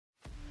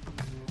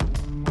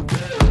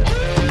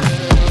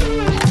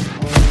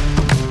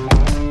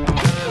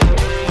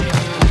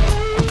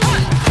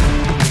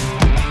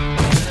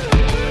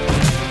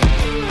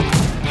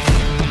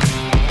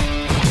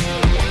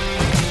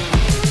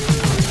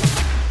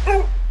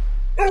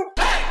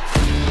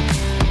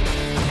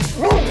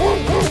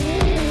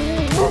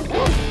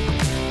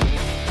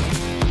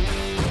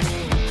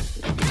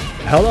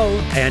Hello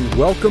and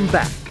welcome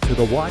back to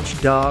the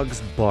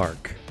Watchdogs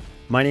Bark.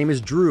 My name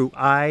is Drew.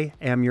 I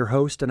am your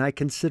host and I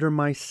consider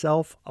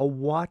myself a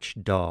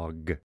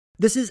watchdog.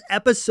 This is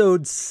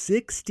episode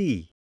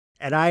 60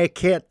 and I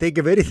can't think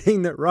of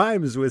anything that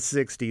rhymes with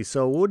 60,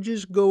 so we'll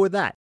just go with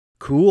that.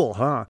 Cool,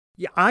 huh?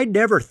 Yeah, I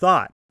never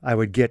thought I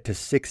would get to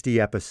 60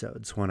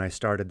 episodes when I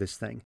started this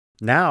thing.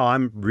 Now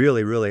I'm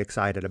really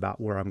excited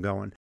about where I'm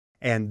going.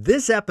 And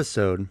this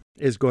episode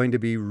is going to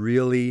be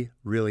really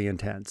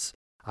intense.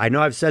 I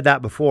know I've said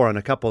that before on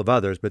a couple of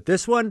others, but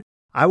this one,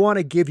 I want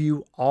to give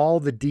you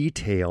all the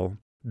detail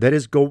that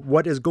is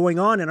what is going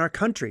on in our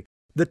country.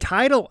 The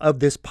title of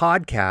this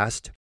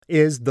podcast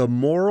is The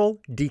Moral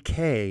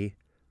Decay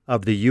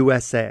of the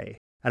USA.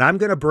 And I'm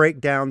going to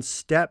break down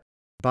step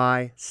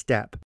by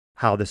step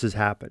how this has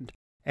happened.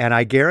 And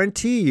I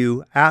guarantee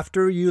you,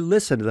 after you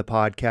listen to the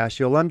podcast,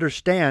 you'll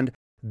understand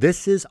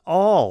this is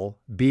all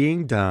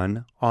being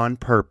done on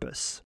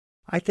purpose.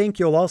 I think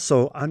you'll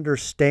also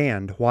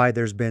understand why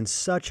there's been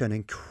such an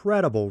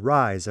incredible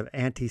rise of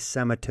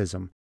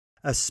anti-Semitism,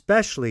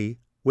 especially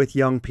with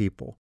young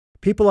people.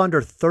 People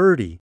under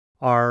 30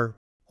 are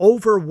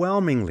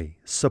overwhelmingly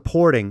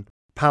supporting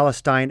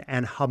Palestine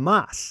and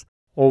Hamas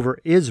over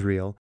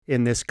Israel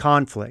in this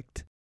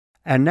conflict.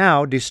 And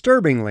now,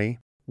 disturbingly,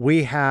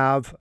 we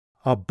have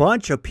a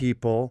bunch of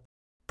people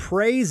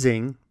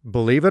praising,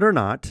 believe it or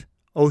not,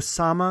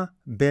 Osama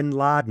bin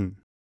Laden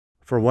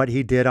for what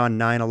he did on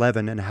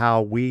 9/11 and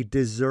how we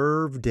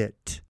deserved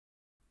it.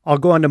 I'll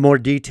go into more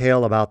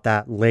detail about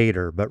that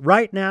later, but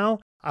right now,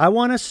 I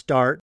want to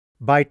start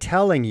by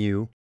telling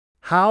you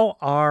how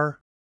our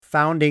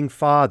founding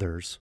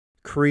fathers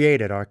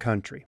created our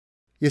country.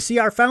 You see,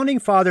 our founding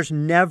fathers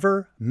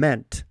never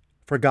meant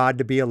for God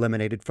to be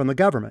eliminated from the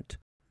government.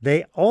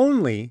 They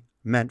only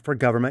meant for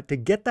government to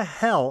get the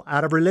hell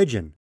out of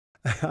religion.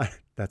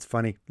 That's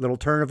funny, little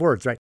turn of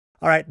words, right?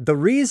 All right, the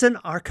reason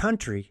our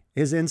country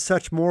is in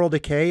such moral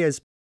decay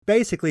is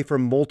basically for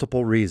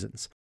multiple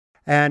reasons.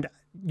 And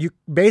you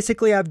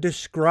basically have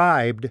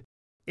described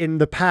in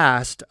the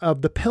past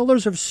of the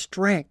pillars of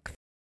strength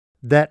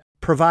that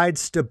provide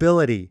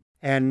stability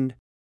and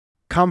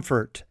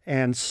comfort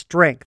and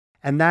strength.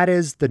 And that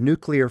is the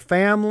nuclear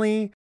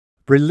family,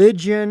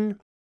 religion,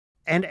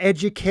 and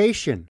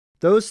education.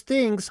 Those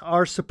things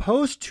are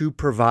supposed to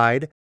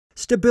provide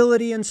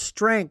stability and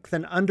strength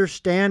and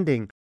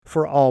understanding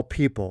for all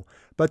people,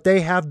 but they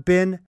have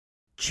been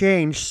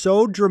changed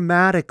so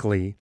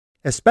dramatically,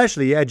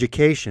 especially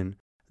education,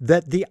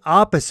 that the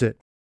opposite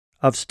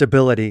of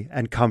stability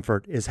and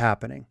comfort is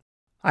happening.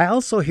 I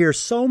also hear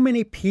so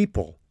many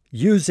people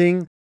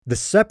using the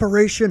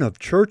separation of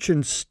church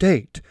and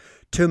state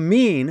to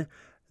mean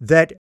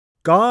that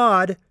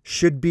God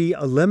should be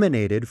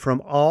eliminated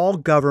from all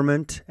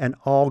government and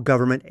all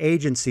government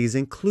agencies,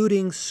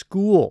 including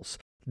schools.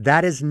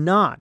 That is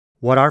not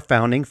what our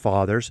founding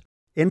fathers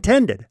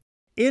intended.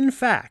 In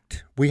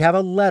fact, we have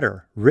a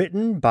letter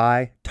written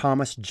by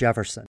Thomas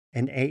Jefferson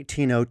in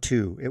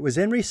 1802. It was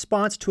in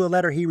response to a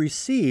letter he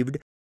received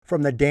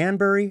from the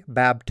Danbury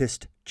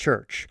Baptist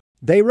Church.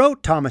 They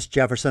wrote Thomas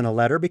Jefferson a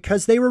letter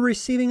because they were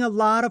receiving a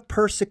lot of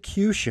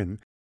persecution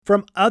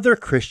from other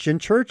Christian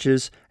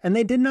churches, and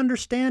they didn't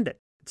understand it.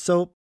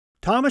 So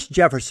Thomas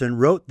Jefferson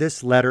wrote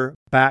this letter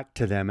back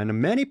to them,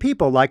 and many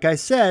people, like I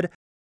said,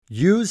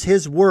 use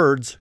his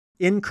words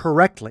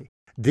incorrectly.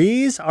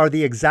 These are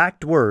the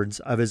exact words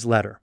of his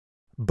letter.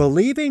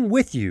 Believing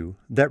with you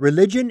that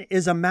religion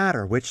is a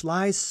matter which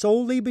lies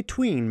solely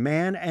between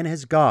man and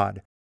his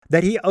God,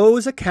 that he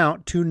owes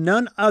account to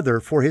none other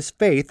for his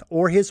faith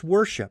or his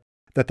worship,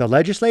 that the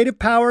legislative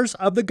powers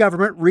of the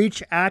government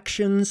reach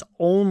actions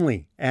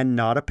only and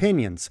not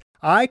opinions,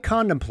 I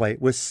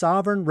contemplate with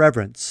sovereign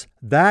reverence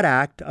that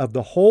act of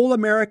the whole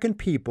American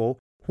people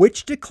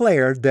which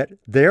declared that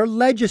their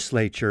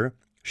legislature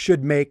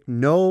should make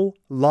no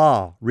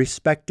law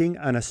respecting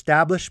an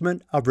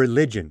establishment of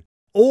religion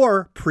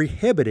or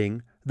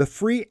prohibiting the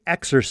free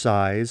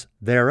exercise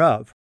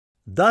thereof,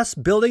 thus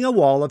building a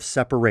wall of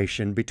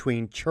separation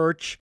between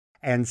church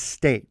and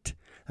state.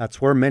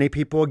 That's where many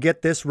people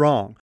get this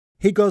wrong.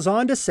 He goes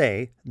on to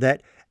say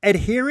that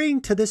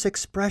adhering to this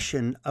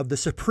expression of the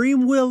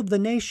supreme will of the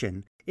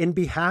nation in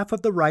behalf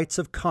of the rights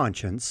of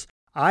conscience,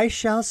 I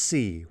shall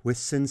see with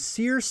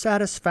sincere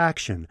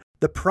satisfaction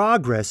the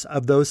progress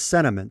of those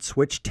sentiments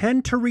which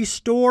tend to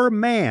restore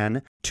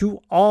man to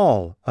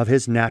all of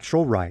his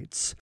natural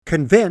rights,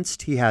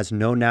 convinced he has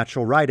no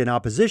natural right in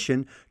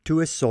opposition to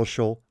his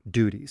social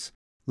duties.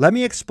 Let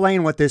me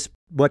explain what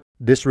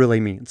this really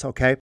means,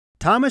 okay?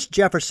 Thomas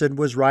Jefferson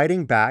was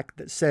writing back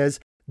that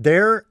says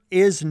there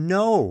is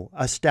no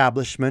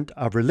establishment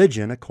of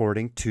religion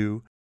according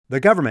to the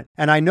government.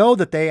 And I know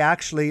that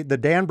the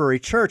Danbury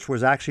Church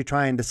was actually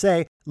trying to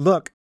say,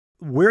 look,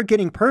 we're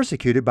getting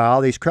persecuted by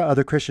all these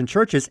other Christian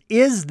churches.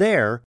 Is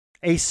there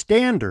a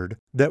standard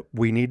that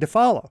we need to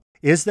follow?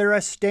 Is there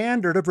a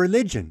standard of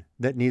religion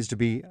that needs to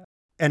be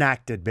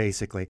enacted,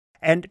 basically?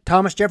 And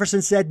Thomas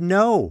Jefferson said,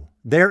 no,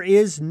 there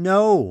is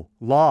no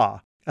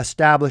law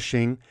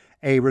establishing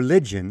a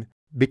religion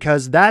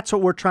because that's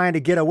what we're trying to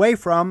get away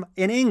from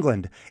in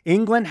England.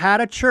 England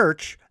had a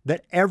church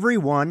that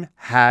everyone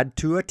had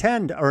to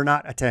attend, or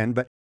not attend,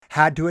 but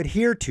had to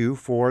adhere to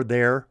for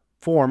their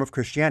form of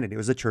Christianity. It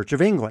was the Church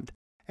of England.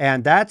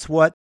 And that's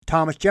what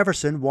Thomas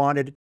Jefferson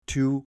wanted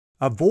to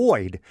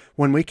avoid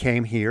when we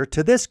came here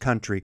to this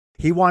country.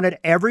 He wanted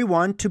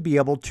everyone to be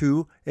able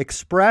to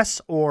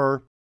express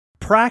or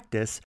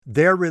practice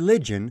their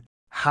religion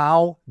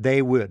how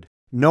they would,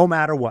 no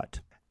matter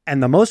what.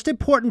 And the most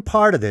important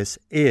part of this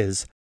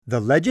is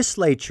the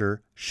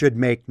legislature should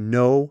make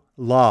no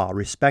law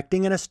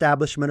respecting an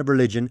establishment of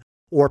religion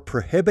or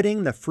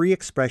prohibiting the free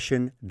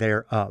expression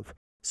thereof.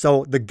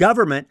 So the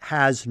government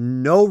has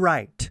no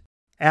right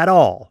at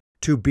all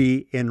to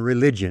be in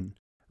religion.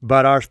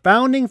 But our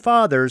founding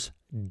fathers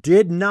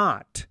did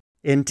not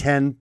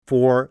intend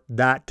for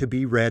that to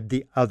be read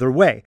the other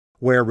way,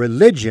 where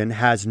religion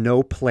has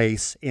no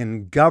place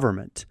in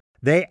government.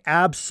 They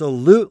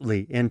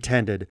absolutely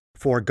intended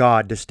for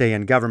God to stay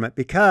in government,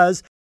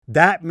 because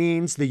that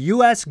means the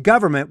U.S.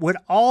 government would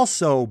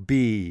also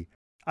be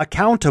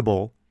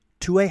accountable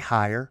to a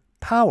higher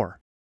power.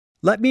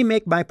 Let me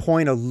make my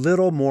point a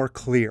little more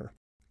clear,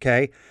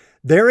 okay?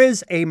 There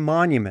is a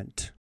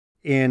monument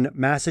in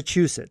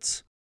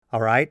Massachusetts,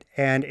 all right?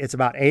 And it's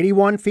about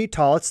 81 feet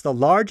tall. It's the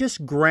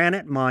largest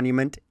granite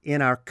monument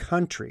in our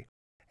country,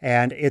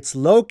 and it's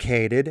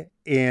located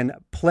in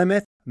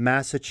Plymouth,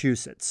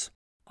 Massachusetts.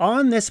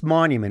 On this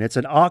monument, it's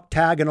an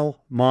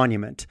octagonal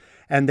monument,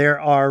 and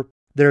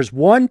there's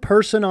one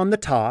person on the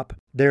top,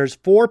 there's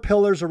 4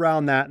 pillars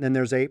around that, and then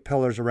there's 8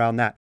 pillars around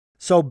that.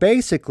 So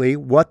basically,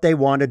 what they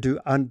wanted to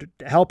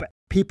help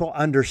people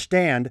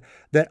understand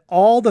that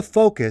all the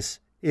focus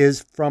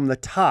is from the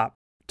top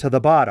to the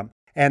bottom.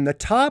 And the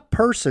top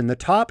person, the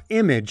top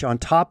image on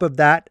top of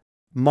that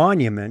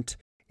monument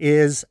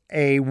is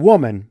a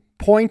woman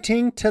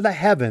pointing to the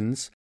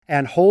heavens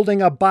and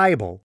holding a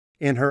Bible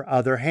in her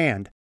other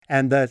hand.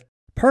 And the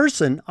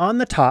person on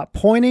the top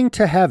pointing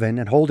to heaven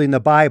and holding the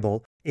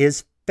Bible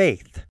is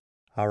Faith.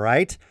 All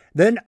right?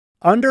 Then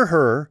under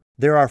her,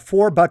 there are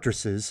 4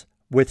 buttresses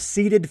with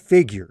seated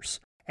figures.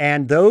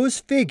 And those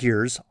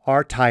figures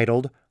are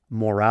titled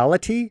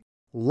Morality,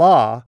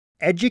 Law,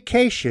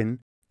 Education,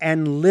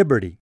 and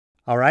Liberty.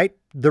 All right?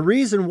 The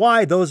reason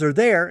why those are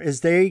there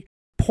is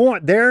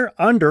they're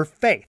under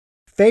faith.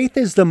 Faith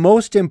is the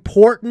most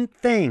important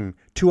thing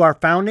to our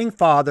founding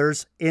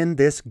fathers in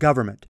this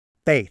government.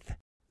 Faith.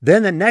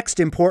 Then the next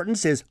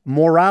importance is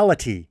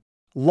morality,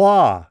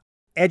 law,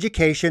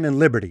 education, and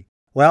liberty.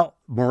 Well,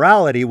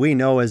 morality we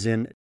know is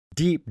in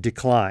deep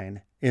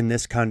decline in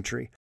this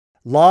country.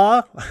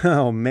 Law,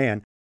 oh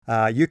man,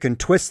 you can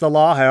twist the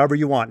law however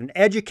you want. And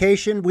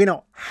education, we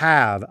don't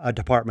have a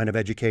Department of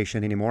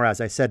Education anymore. As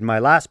I said in my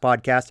last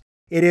podcast,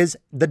 it is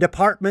the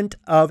Department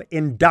of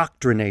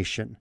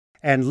Indoctrination.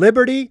 And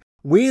liberty,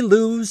 we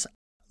lose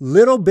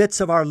little bits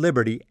of our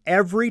liberty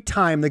every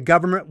time the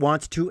government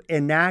wants to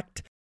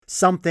enact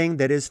something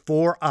that is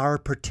for our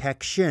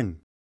protection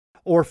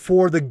or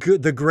for the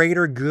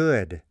greater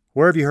good.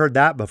 Where have you heard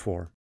that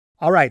before?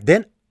 All right,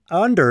 then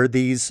under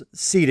these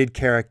seated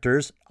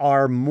characters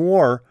are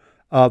more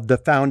of the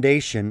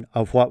foundation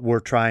of what we're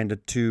trying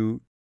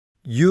to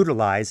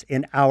utilize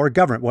in our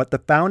government, what the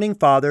founding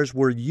fathers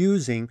were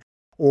using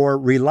or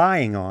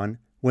relying on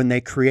when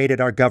they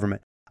created our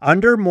government.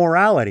 Under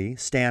morality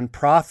stand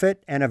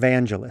prophet and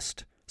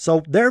evangelist.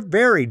 So they're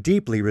very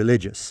deeply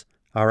religious,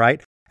 all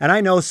right? And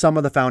I know some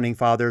of the founding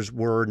fathers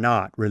were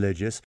not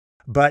religious,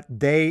 but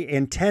they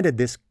intended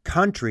this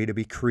country to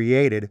be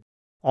created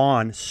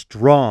on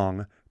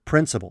strong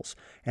principles.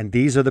 And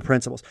these are the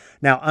principles.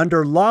 Now,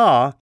 under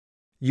law,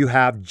 you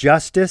have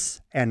justice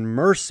and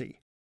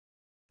mercy.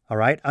 All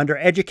right. Under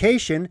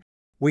education,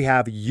 we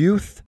have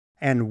youth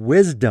and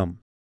wisdom.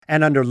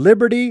 And under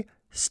liberty,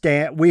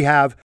 we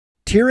have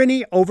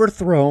tyranny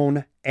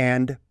overthrown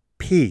and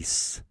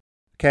peace.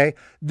 Okay.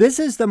 This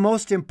is the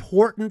most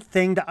important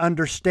thing to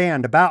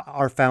understand about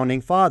our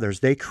founding fathers.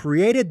 They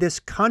created this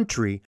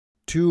country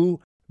to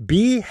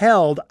be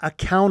held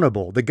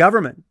accountable, the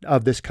government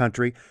of this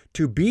country,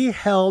 to be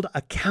held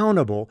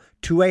accountable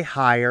to a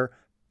higher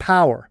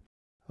power.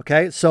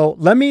 Okay, so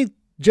let me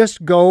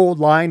just go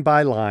line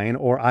by line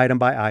or item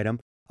by item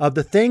of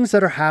the things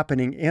that are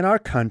happening in our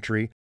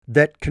country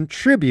that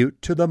contribute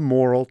to the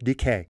moral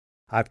decay.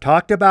 I've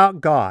talked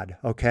about God,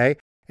 okay,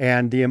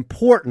 and the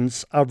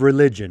importance of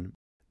religion.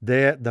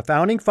 The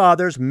founding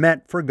fathers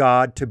meant for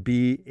God to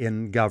be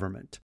in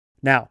government.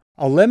 Now,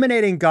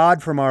 eliminating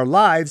God from our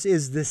lives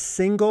is the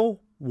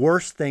single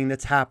worst thing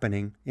that's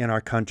happening in our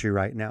country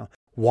right now.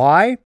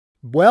 Why?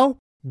 Well,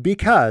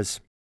 because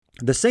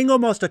the single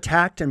most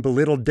attacked and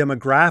belittled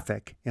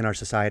demographic in our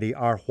society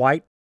are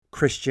white,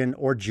 Christian,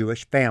 or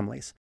Jewish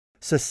families.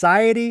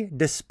 Society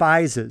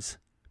despises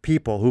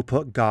people who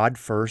put God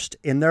first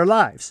in their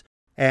lives.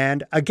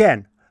 And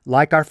again,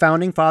 like our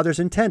founding fathers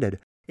intended,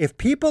 if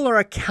people are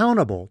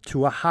accountable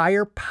to a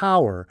higher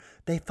power,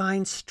 they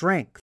find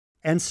strength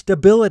and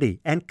stability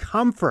and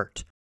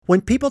comfort.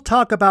 When people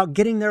talk about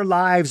getting their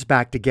lives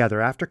back together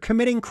after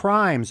committing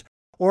crimes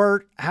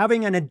or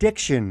having an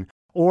addiction,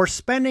 or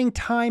spending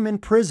time in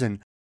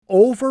prison,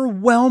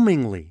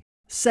 overwhelmingly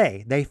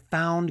say they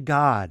found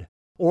God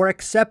or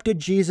accepted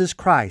Jesus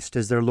Christ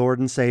as their Lord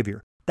and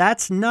Savior.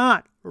 That's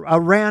not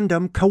a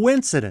random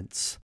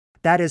coincidence.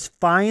 That is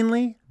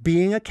finally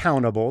being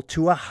accountable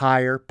to a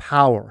higher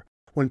power.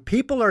 When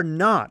people are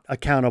not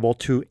accountable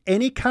to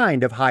any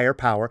kind of higher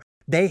power,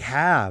 they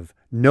have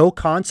no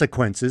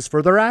consequences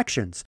for their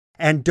actions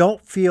and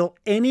don't feel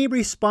any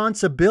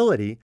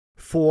responsibility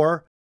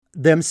for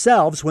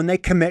themselves when they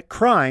commit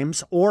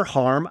crimes or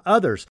harm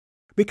others,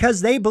 because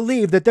they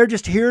believe that they're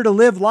just here to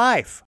live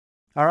life.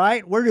 All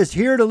right? We're just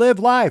here to live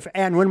life.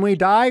 And when we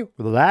die,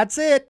 well, that's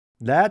it.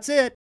 That's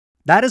it.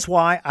 That is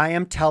why I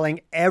am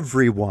telling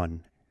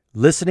everyone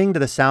listening to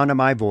the sound of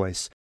my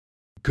voice,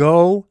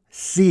 go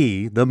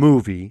see the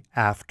movie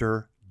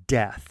After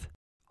Death.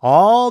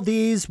 All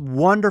these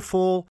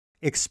wonderful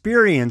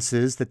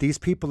experiences that these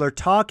people are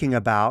talking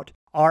about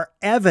are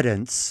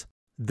evidence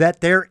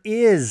that there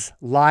is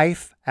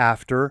life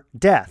after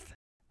death.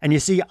 And you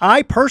see,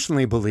 I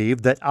personally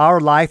believe that our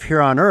life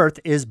here on earth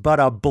is but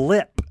a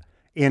blip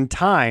in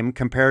time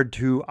compared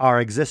to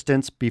our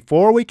existence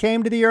before we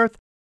came to the earth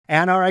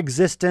and our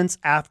existence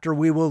after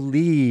we will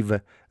leave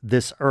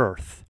this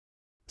earth.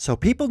 So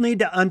people need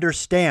to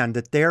understand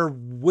that there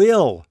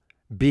will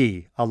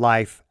be a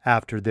life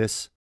after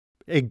this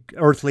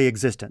earthly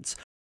existence,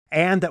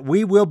 and that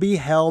we will be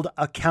held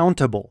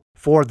accountable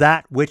for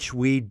that which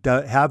we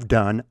have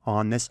done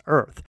on this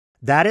earth.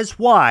 That is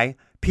why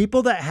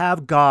people that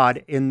have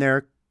God in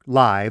their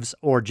lives,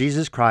 or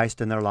Jesus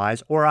Christ in their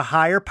lives, or a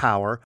higher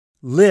power,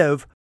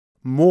 live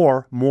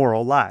more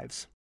moral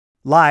lives.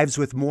 Lives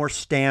with more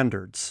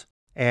standards.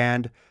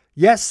 And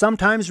yes,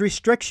 sometimes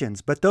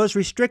restrictions, but those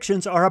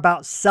restrictions are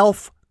about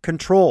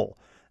self-control.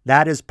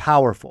 That is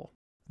powerful.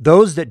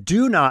 Those that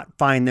do not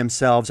find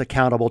themselves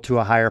accountable to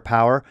a higher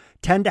power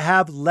tend to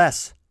have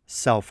less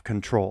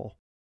self-control.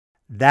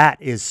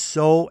 That is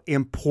so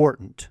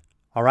important.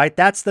 All right,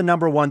 that's the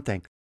number one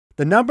thing.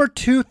 The number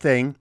two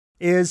thing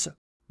is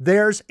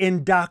there's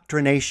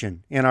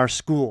indoctrination in our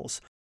schools.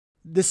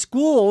 The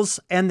schools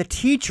and the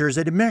teachers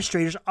and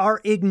administrators are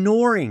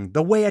ignoring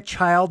the way a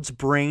child's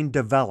brain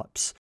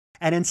develops.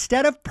 And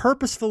instead, they're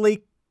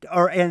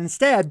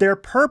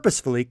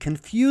purposefully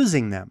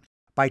confusing them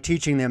by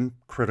teaching them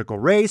critical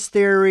race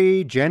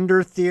theory,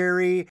 gender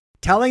theory,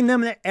 telling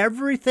them that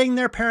everything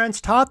their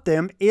parents taught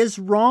them is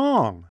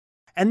wrong.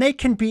 And they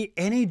can be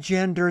any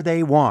gender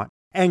they want.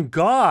 And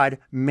God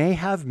may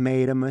have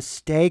made a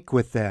mistake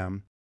with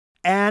them.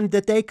 And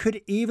that they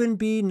could even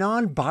be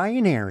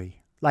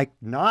non-binary, like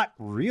not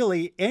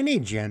really any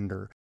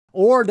gender.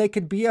 Or they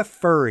could be a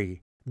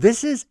furry.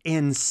 This is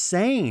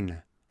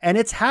insane. And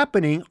it's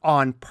happening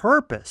on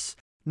purpose.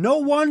 No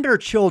wonder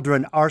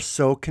children are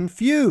so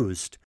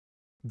confused.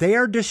 They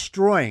are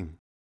destroying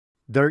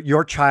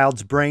your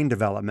child's brain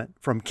development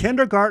from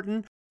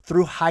kindergarten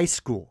through high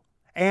school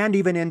and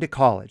even into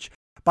college.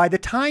 By the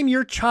time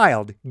your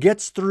child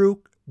gets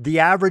through the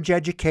average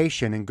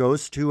education and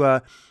goes to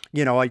an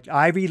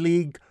Ivy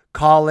League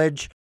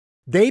college,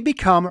 they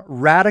become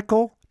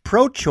radical,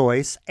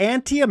 pro-choice,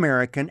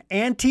 anti-American,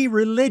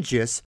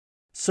 anti-religious,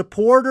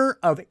 supporter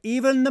of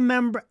even a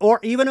member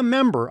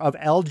of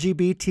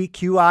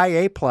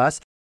LGBTQIA+,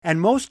 and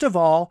most of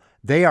all,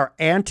 they are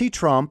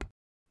anti-Trump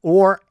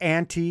or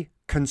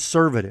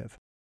anti-conservative.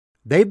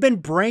 They've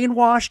been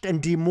brainwashed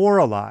and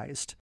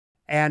demoralized.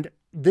 And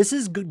this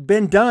has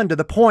been done to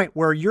the point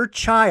where your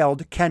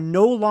child can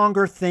no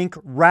longer think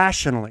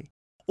rationally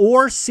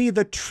or see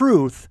the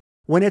truth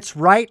when it's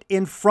right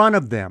in front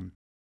of them.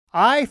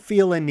 I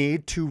feel a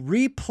need to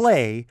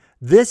replay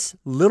this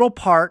little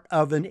part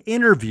of an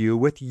interview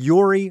with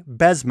Yuri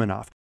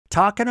Bezmenov,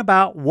 talking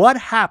about what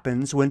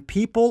happens when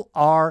people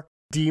are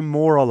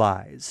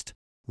demoralized.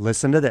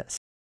 Listen to this.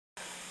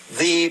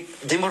 The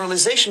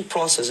demoralization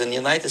process in the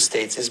United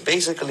States is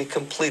basically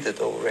completed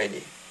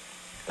already.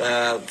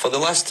 For the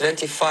last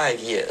 25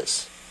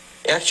 years.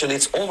 Actually,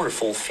 it's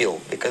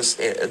overfulfilled because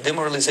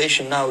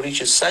demoralization now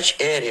reaches such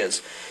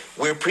areas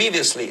where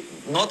previously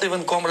not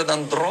even Comrade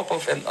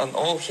Andropov and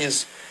all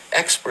his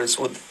experts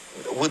would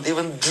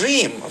even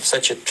dream of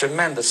such a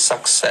tremendous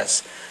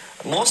success.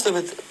 Most of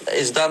it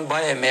is done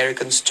by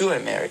Americans to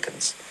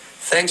Americans,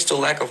 thanks to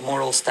lack of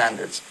moral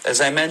standards. As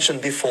I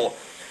mentioned before,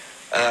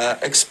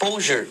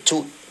 exposure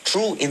to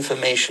true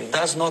information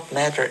does not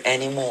matter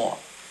anymore.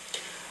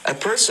 A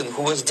person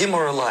who was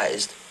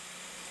demoralized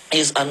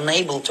is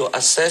unable to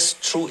assess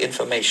true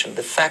information.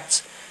 The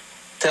facts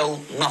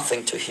tell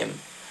nothing to him.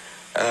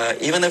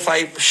 Even if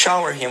I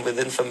shower him with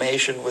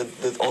information,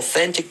 with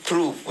authentic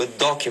proof, with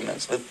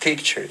documents, with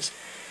pictures,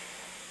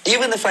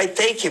 even if I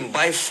take him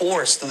by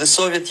force to the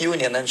Soviet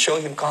Union and show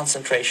him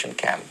concentration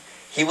camp,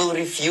 he will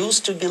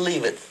refuse to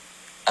believe it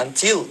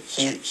until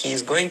he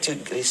is going to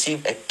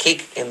receive a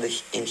kick in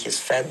his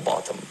fat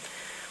bottom.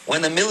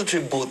 When a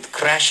military boot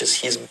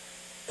crashes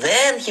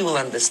then he will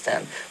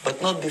understand,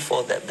 but not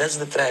before that. That's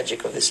the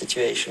tragic of the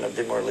situation of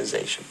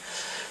demoralization.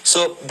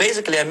 So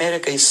basically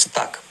America is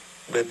stuck.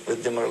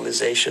 with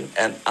demoralization.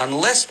 And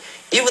unless,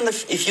 even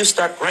if you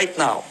start right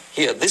now,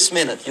 here, this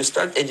minute, you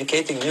start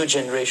educating new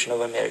generation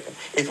of Americans,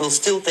 it will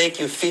still take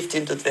you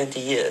 15 to 20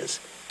 years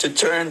to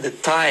turn the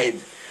tide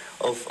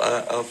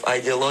of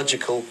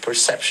ideological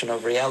perception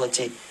of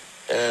reality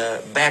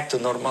back to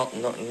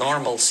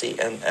normalcy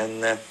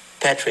and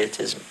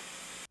patriotism.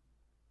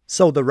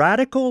 So the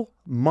radical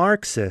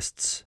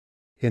Marxists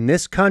in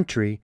this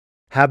country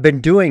have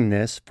been doing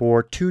this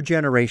for 2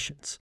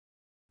 generations,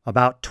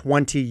 about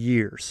 20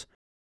 years.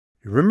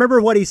 Remember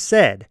what he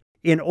said.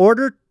 In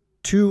order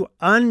to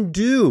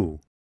undo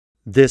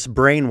this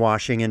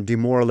brainwashing and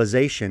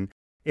demoralization,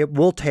 it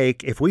will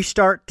take, if we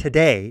start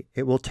today,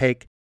 it will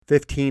take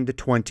 15 to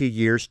 20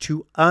 years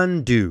to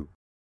undo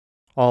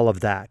all of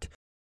that.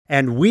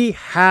 And we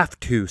have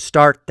to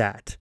start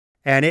that.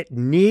 And it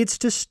needs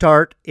to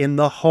start in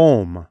the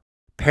home.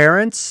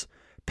 Parents,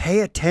 pay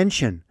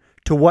attention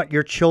to what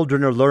your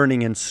children are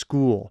learning in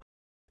school.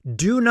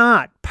 Do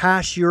not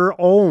pass your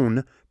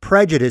own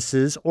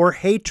prejudices or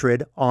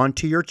hatred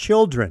onto your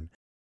children.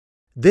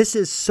 This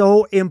is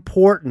so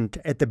important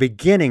at the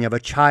beginning of a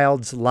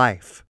child's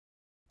life.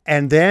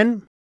 And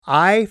then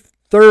I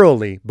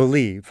thoroughly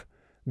believe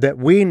that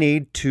we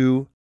need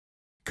to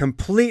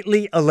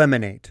completely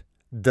eliminate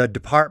the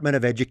Department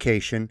of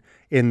Education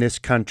in this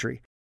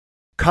country.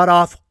 Cut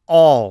off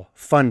all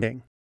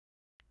funding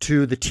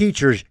to the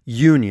teachers'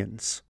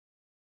 unions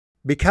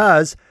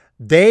because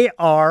they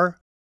are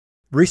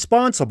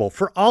responsible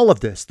for all of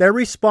this. They're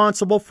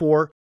responsible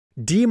for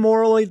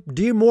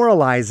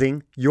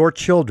demoralizing your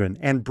children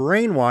and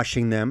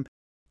brainwashing them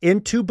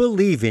into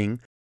believing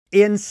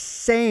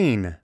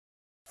insane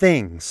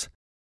things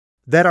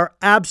that are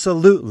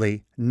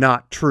absolutely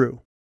not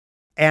true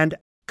and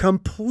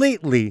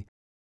completely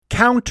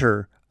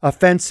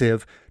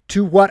counter-offensive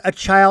to what a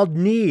child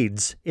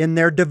needs in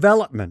their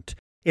development,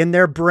 in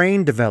their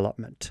brain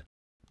development.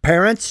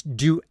 Parents,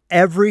 do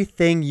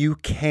everything you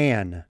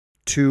can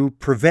to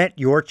prevent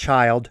your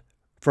child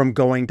from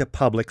going to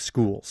public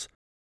schools.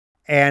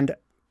 And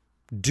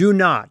do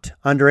not,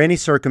 under any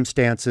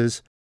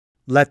circumstances,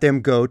 let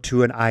them go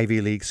to an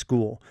Ivy League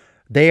school.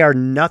 They are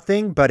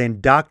nothing but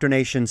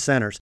indoctrination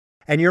centers.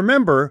 And you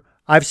remember,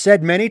 I've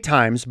said many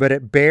times, but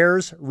it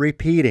bears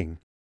repeating.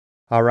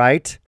 All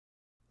right?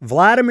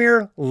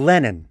 Vladimir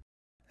Lenin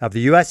of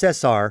the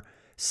USSR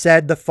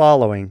said the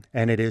following,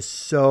 and it is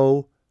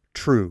so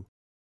true.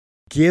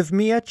 Give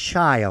me a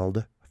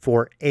child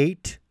for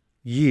 8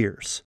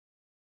 years,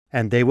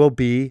 and they will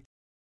be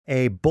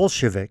a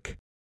Bolshevik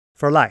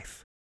for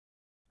life.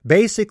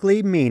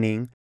 Basically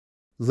meaning,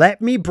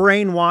 let me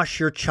brainwash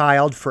your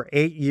child for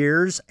 8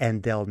 years,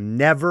 and they'll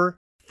never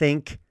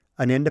think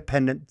an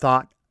independent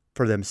thought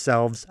for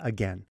themselves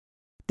again.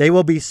 They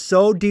will be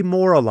so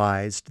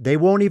demoralized, they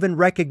won't even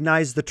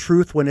recognize the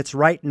truth when it's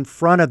right in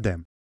front of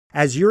them.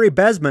 As Yuri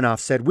Bezmenov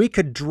said, we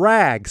could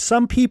drag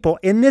some people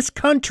in this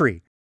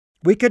country,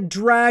 we could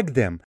drag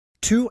them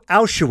to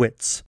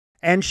Auschwitz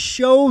and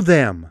show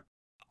them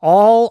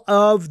all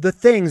of the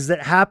things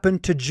that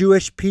happened to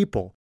Jewish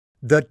people,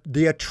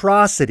 the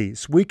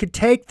atrocities. We could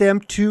take them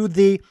to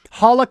the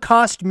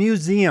Holocaust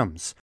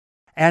museums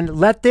and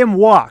let them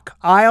walk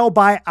aisle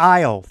by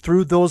aisle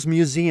through those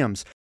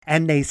museums,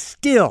 and they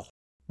still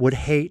would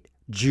hate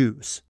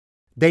Jews.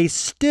 They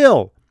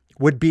still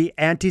would be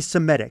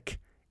anti-Semitic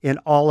in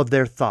all of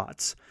their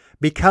thoughts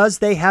because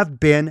they have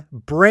been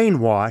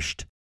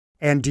brainwashed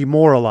and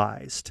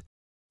demoralized.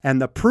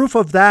 And the proof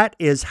of that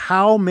is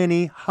how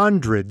many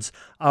hundreds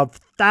of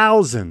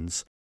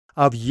thousands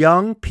of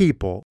young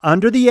people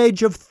under the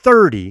age of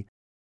 30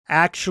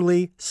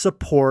 actually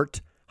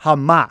support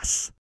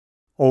Hamas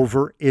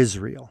over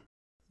Israel.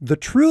 The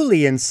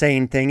truly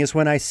insane thing is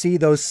when I see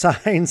those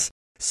signs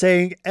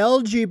saying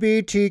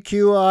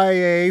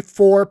LGBTQIA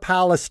for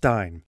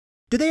Palestine.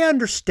 Do they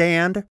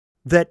understand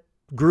that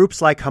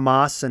groups like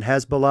Hamas and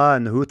Hezbollah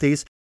and the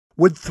Houthis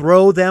would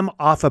throw them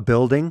off a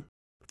building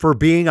for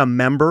being a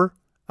member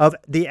of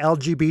the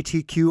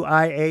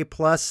LGBTQIA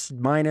plus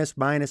minus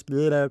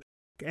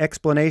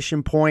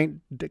explanation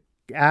point,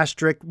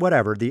 asterisk,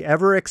 whatever, the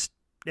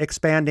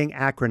ever-expanding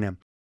acronym?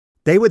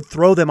 They would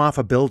throw them off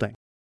a building.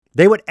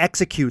 They would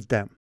execute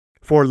them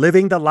for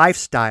living the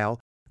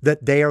lifestyle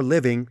that they are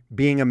living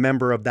being a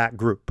member of that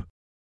group.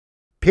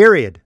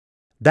 Period.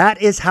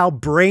 That is how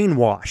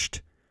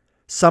brainwashed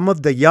some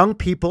of the young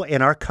people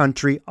in our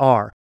country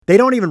are. They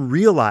don't even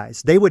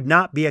realize they would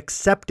not be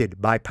accepted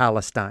by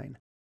Palestine.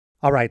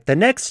 All right, the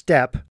next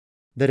step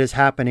that is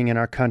happening in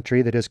our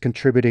country that is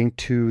contributing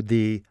to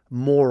the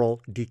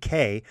moral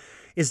decay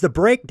is the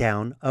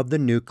breakdown of the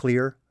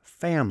nuclear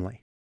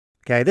family.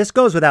 Okay, this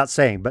goes without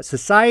saying, but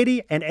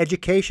society and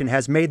education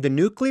has made the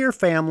nuclear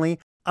family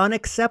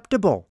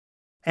unacceptable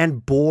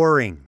and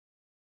boring.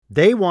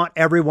 They want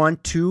everyone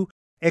to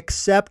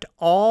accept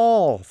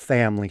all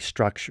family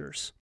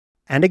structures.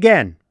 And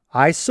again,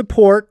 I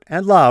support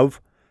and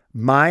love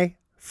my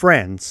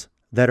friends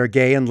that are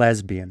gay and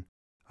lesbian,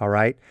 all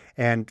right,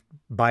 and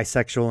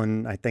bisexual,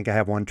 and I think I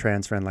have one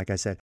trans friend, like I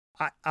said.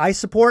 I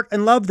support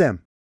and love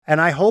them. and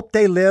I hope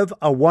they live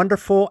a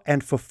wonderful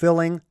and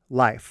fulfilling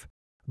life.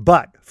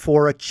 But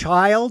for a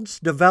child's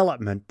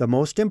development, the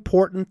most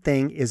important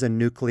thing is a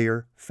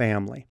nuclear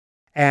family.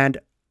 And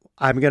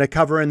I'm going to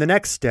cover in the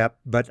next step,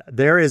 but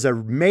there is a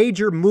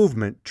major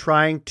movement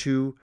trying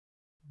to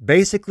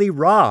basically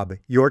rob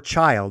your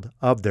child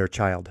of their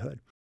childhood.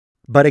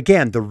 But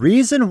again, the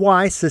reason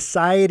why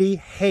society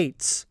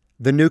hates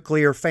the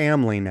nuclear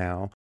family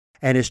now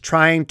and is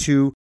trying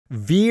to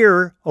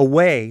veer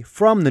away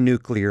from the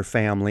nuclear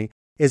family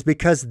is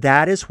because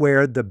that is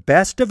where the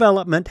best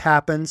development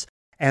happens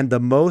and the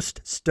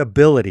most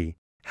stability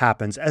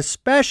happens,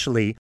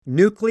 especially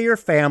nuclear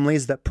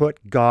families that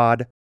put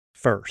God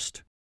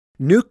first.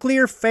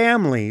 Nuclear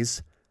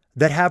families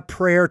that have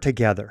prayer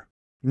together.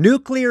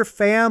 Nuclear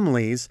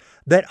families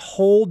that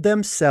hold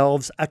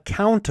themselves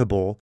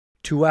accountable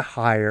to a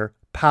higher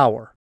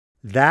power.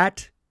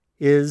 That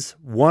is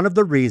one of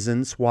the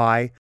reasons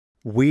why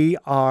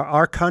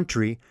our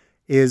country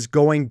is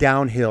going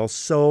downhill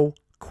so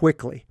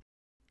quickly.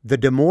 The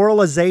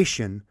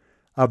demoralization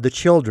of the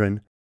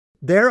children.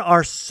 There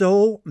are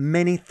so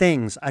many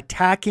things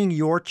attacking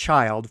your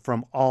child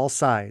from all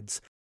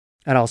sides.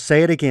 And I'll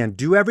say it again,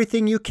 do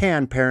everything you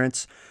can,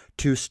 parents,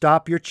 to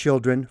stop your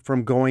children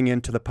from going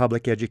into the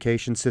public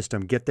education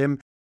system. Get them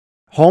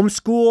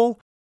homeschool,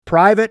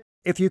 private,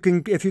 if you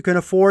can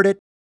afford it.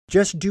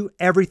 Just do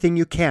everything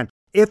you can.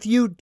 If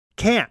you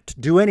can't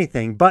do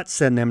anything but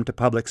send them to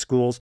public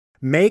schools,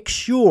 make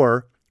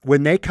sure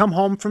when they come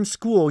home from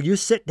school, you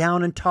sit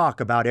down and talk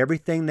about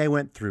everything they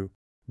went through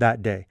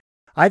that day.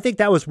 I think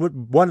that was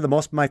one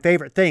of my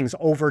favorite things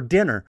over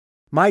dinner.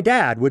 My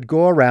dad would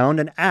go around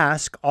and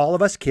ask all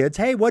of us kids,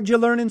 hey, what'd you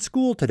learn in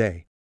school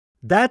today?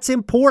 That's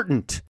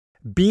important.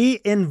 Be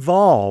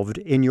involved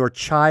in your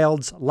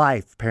child's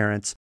life,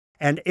 parents.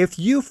 And if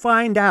you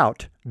find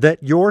out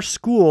that your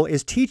school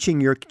is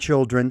teaching your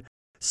children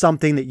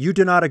something that you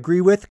do not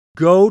agree with,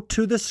 go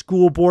to the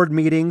school board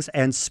meetings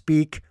and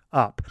speak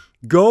up.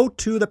 Go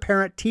to the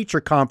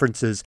parent-teacher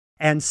conferences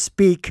and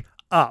speak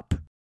up.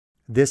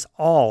 This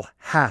all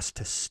has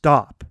to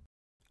stop.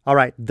 All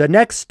right, the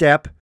next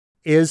step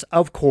is,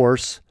 of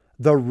course,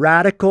 the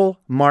radical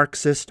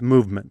Marxist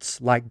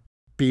movements like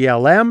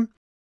BLM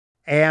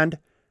and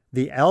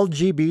the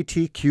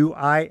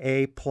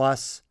LGBTQIA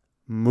plus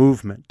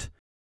movement.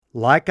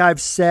 Like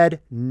I've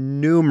said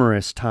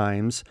numerous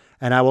times,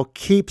 and I will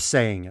keep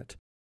saying it,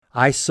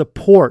 I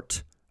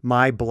support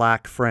my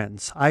Black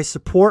friends. I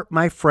support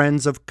my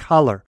friends of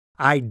color.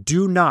 I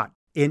do not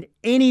in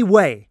any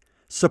way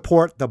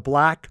support the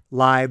Black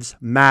Lives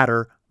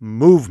Matter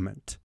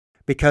movement,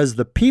 because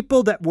the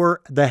people that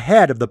were the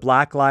head of the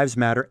Black Lives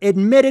Matter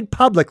admitted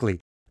publicly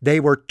they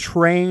were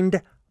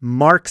trained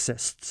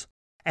Marxists.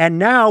 And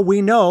now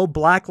we know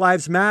Black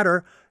Lives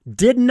Matter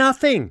did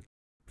nothing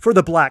for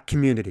the Black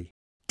community,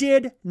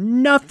 did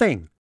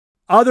nothing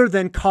other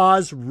than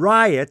cause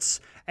riots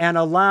and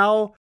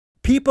allow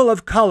people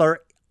of color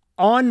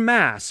en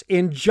masse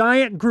in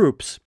giant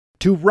groups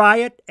to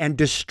riot and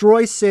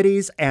destroy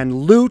cities and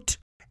loot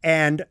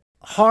and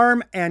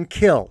harm and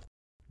kill.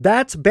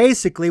 That's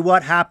basically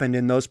what happened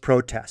in those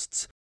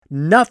protests.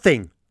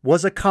 Nothing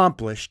was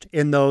accomplished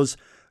in those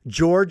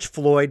George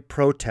Floyd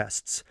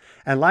protests.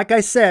 And like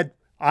I said,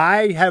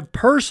 I have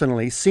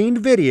personally seen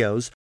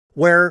videos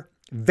where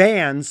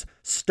vans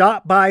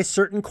stopped by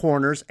certain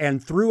corners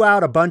and threw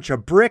out a bunch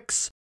of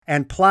bricks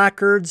and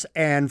placards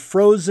and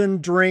frozen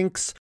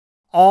drinks,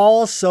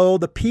 all so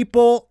the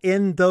people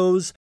in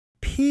those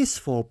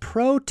peaceful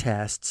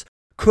protests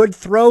could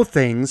throw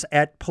things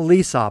at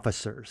police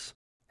officers.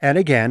 And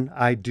again,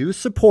 I do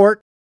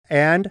support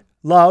and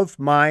love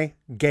my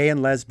gay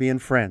and lesbian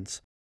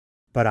friends,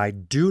 but I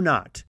do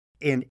not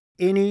in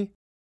any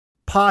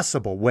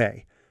possible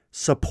way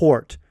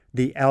support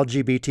the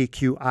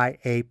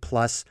LGBTQIA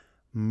plus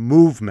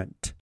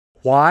movement.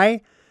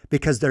 Why?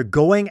 Because they're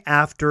going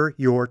after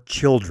your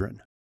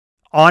children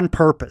on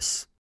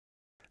purpose.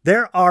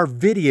 There are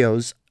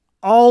videos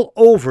all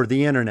over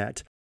the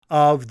internet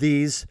of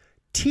these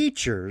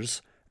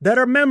teachers that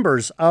are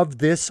members of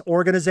this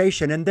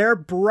organization, and they're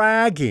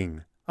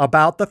bragging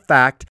about the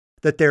fact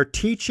that they're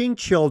teaching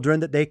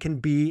children that they can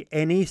be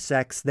any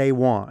sex they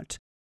want.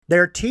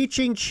 They're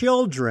teaching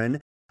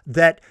children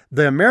that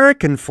the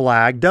American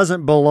flag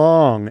doesn't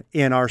belong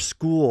in our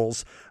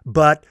schools,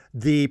 but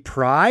the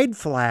pride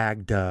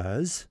flag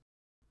does.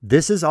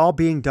 This is all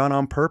being done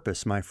on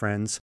purpose, my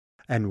friends,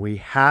 and we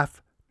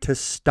have to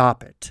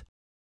stop it.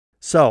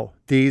 So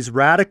these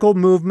radical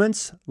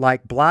movements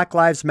like Black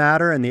Lives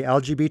Matter and the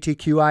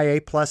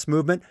LGBTQIA plus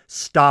movement,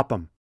 stop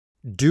them.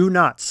 Do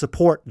not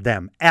support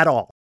them at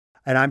all.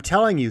 And I'm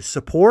telling you,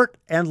 support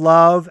and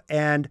love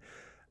and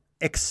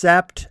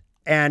accept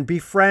and be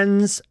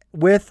friends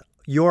with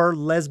your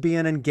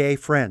lesbian and gay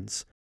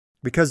friends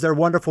because they're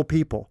wonderful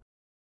people.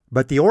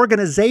 But the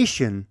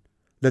organization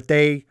that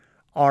they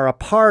are a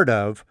part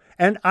of,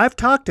 and I've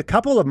talked to a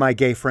couple of my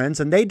gay friends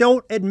and they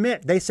don't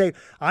admit, they say,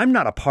 I'm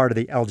not a part of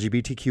the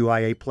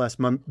LGBTQIA plus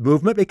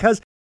movement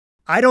because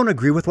I don't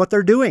agree with what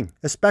they're doing,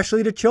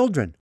 especially to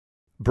children.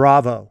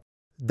 Bravo.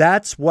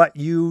 that's what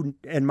you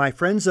and my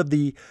friends of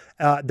the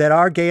that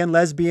are gay and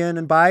lesbian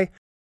and bi,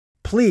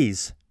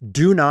 please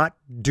do not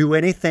do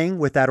anything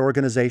with that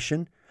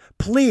organization.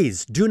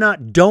 Please do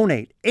not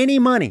donate any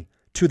money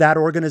to that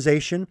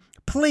organization.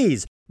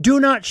 Please do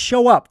not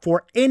show up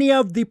for any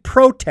of the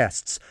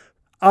protests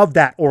of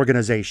that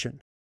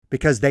organization,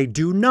 because they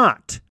do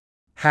not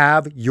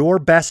have your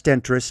best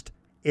interest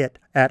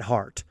at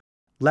heart.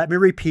 Let me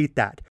repeat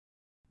that.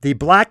 The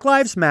Black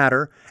Lives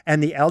Matter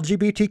and the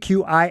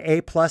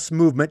LGBTQIA plus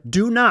movement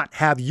do not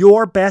have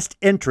your best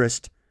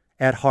interest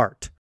at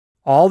heart.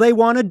 All they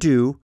want to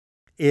do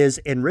is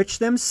enrich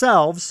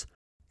themselves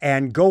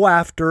and go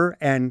after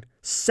and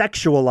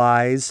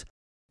sexualize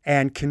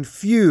and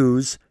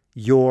confuse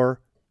your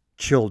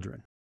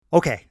children.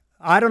 Okay,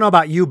 I don't know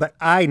about you, but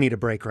I need a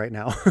break right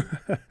now.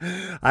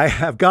 I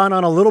have gone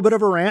on a little bit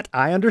of a rant.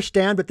 I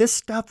understand, but this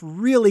stuff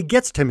really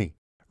gets to me.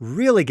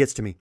 Really gets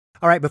to me.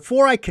 All right,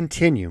 before I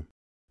continue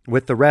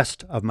with the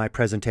rest of my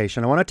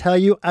presentation, I want to tell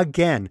you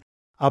again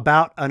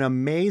about an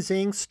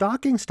amazing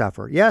stocking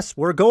stuffer. Yes,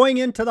 we're going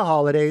into the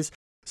holidays,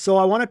 so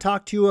I want to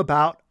talk to you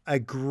about a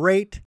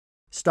great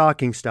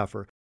stocking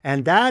stuffer,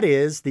 and that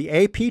is the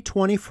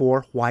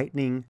AP24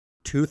 Whitening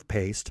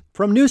Toothpaste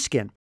from Nu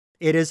Skin.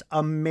 It is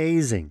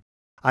amazing.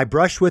 I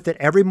brush with it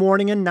every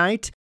morning and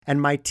night,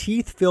 and my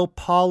teeth feel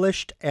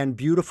polished and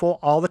beautiful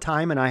all the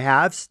time, and I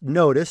have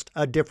noticed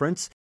a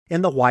difference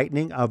in the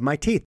whitening of my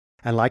teeth.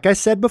 And like I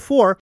said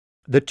before,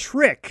 the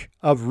trick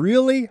of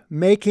really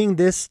making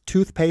this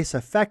toothpaste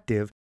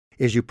effective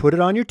is you put it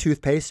on your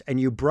toothpaste and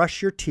you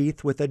brush your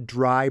teeth with a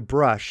dry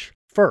brush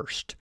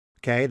first.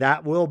 Okay,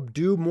 that will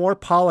do more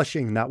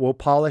polishing. That will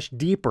polish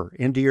deeper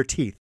into your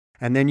teeth.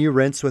 And then you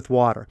rinse with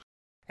water.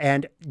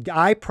 And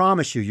I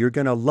promise you, you're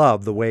going to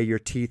love the way your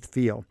teeth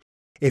feel.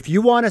 If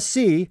you want to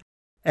see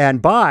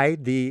and buy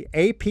the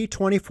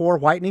AP24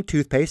 Whitening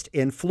Toothpaste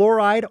in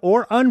fluoride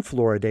or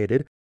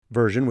unfluoridated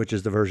version, which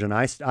is the version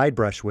I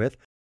brush with,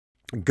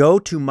 go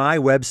to my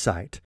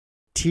website,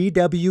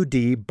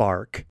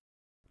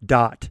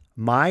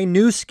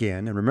 twdbark.mynuskin.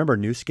 And remember,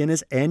 Nu Skin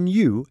is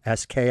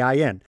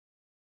NUSKIN.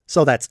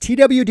 So that's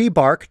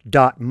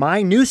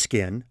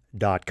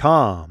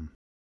twdbark.mynuskin.com.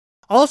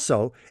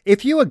 Also,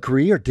 if you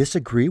agree or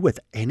disagree with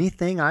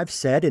anything I've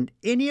said in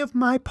any of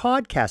my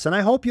podcasts, and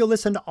I hope you'll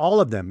listen to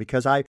all of them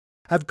because I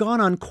have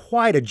gone on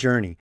quite a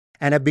journey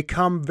and have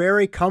become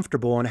very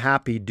comfortable and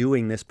happy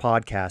doing this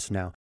podcast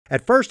now.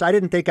 At first, I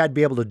didn't think I'd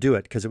be able to do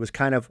it because it was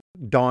kind of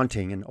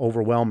daunting and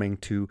overwhelming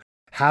to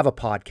have a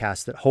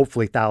podcast that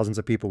hopefully thousands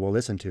of people will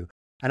listen to.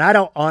 And I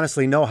don't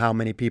honestly know how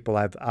many people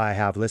I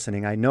have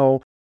listening. I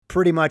know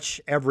pretty much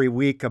every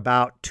week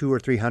about 200 or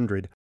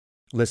 300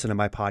 listen to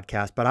my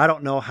podcast, but I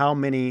don't know how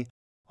many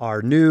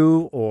are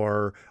new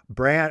or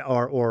brand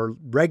or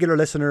regular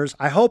listeners.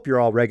 I hope you're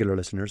all regular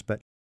listeners,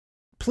 but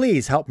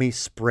please help me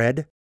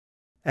spread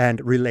and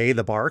relay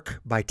the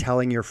bark by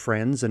telling your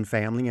friends and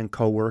family and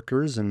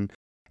coworkers and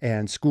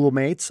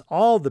schoolmates,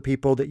 all the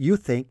people that you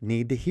think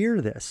need to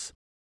hear this.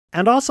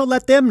 And also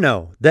let them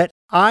know that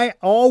I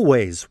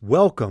always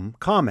welcome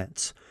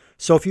comments.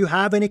 So if you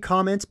have any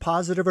comments,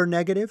 positive or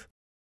negative,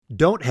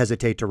 don't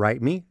hesitate to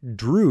write me,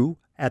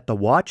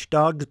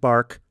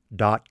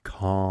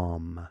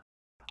 drew@thewatchdogsbark.com.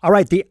 All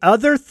right, the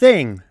other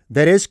thing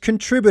that is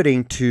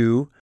contributing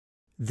to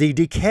the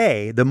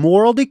decay, the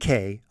moral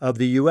decay of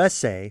the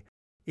USA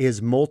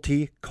is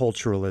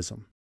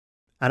multiculturalism.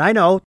 And I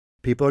know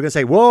people are going to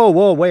say, whoa,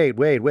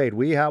 wait.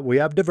 We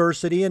have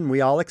diversity and we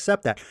all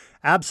accept that.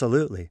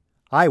 Absolutely.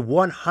 I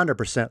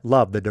 100%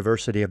 love the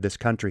diversity of this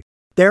country.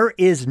 There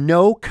is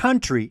no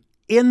country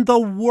in the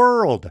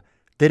world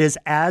that is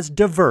as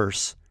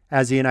diverse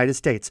as the United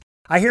States.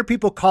 I hear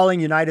people calling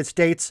United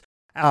States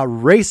a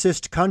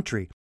racist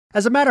country.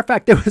 As a matter of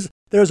fact,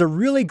 there's a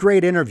really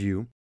great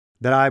interview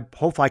that I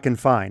hope I can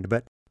find,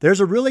 but there's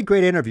a really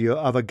great interview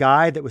of a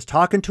guy that was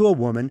talking to a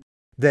woman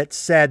that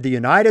said the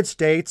United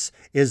States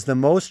is the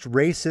most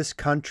racist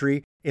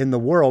country in the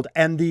world.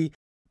 And the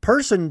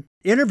person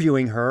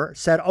interviewing her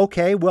said,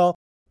 okay, well,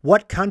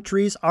 what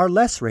countries are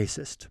less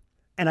racist?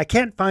 And I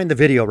can't find the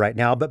video right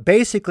now, but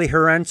basically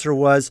her answer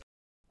was,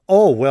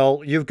 oh,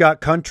 well, you've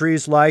got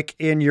countries like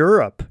in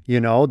Europe,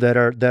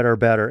 that are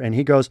better. And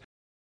he goes,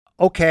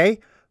 okay,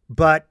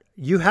 but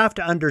you have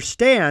to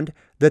understand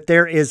that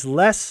there is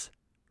less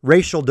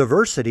racial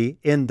diversity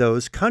in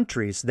those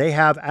countries. They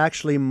have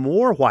actually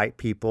more white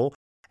people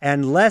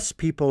and less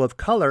people of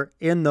color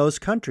in those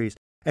countries.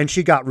 And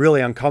she got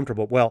really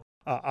uncomfortable. Well,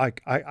 I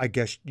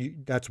guess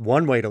that's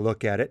one way to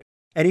look at it.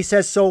 And he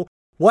says, so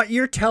what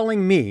you're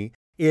telling me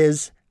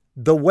is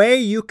the way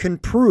you can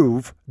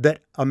prove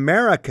that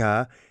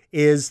America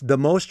is the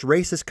most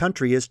racist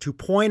country is to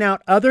point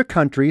out other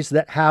countries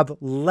that have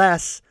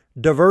less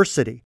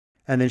diversity.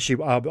 And then she,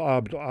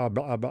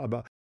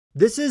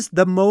 this is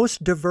the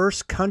most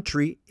diverse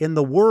country in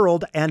the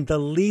world and the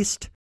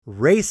least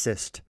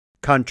racist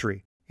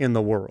country in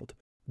the world.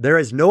 There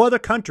is no other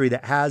country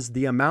that has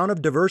the amount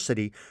of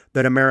diversity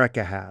that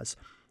America has.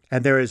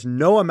 And there is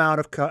no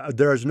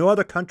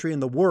other country in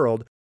the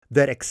world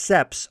that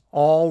accepts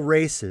all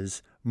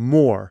races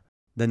more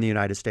than the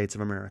United States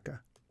of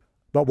America.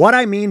 But what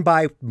I mean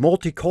by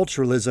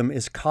multiculturalism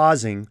is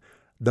causing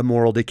the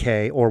moral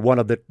decay, or one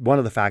of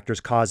the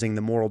factors causing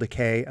the moral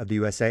decay of the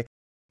USA,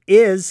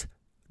 is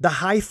the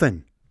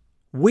hyphen.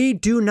 We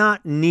do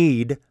not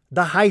need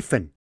the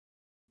hyphen.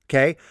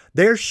 Okay?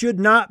 There should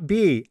not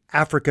be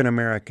African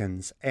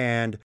Americans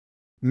and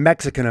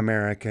Mexican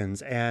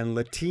Americans and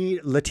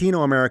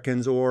Latino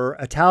Americans or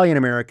Italian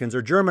Americans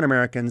or German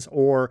Americans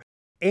or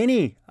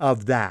any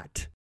of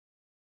that.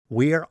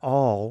 We are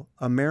all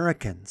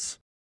Americans.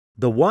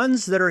 The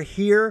ones that are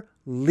here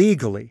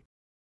legally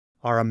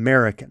are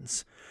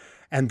Americans.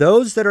 And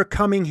those that are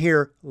coming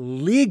here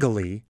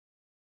legally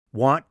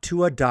want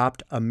to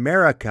adopt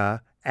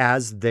America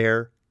as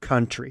their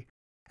country.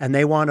 And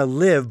they want to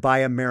live by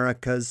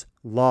America's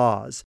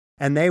laws.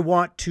 And they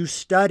want to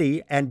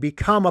study and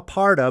become a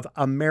part of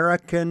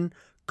American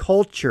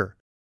culture.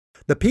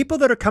 The people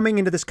that are coming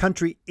into this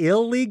country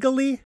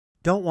illegally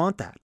don't want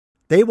that.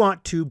 They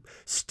want to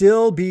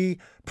still be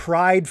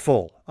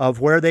prideful of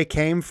where they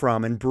came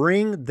from and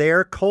bring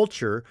their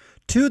culture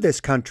to this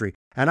country.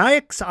 And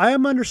I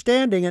am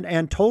understanding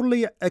and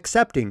totally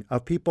accepting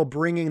of people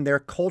bringing their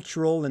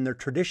cultural and their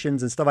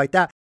traditions and stuff like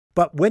that.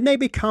 But when they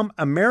become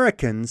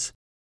Americans,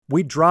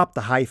 we drop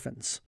the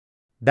hyphens.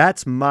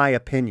 That's my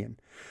opinion.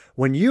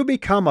 When you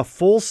become a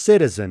full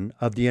citizen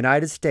of the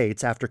United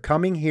States after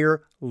coming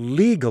here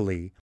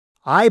legally,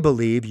 I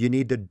believe you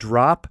need to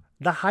drop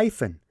the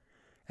hyphen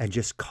and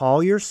just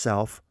call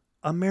yourself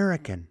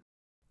American.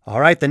 All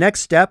right, the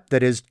next step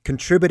that is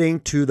contributing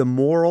to the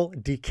moral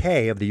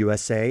decay of the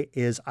USA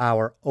is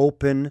our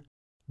open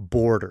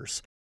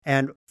borders.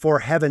 And for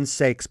heaven's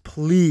sakes,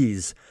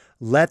 please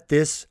let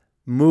this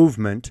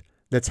movement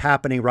that's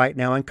happening right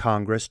now in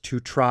Congress to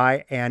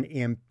try and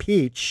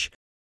impeach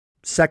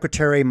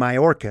Secretary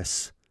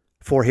Mayorkas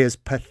for his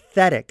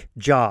pathetic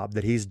job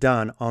that he's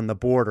done on the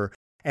border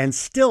and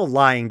still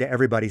lying to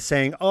everybody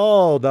saying,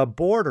 oh, the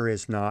border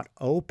is not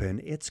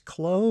open, it's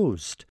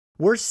closed.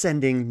 We're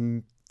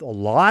sending a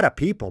lot of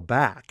people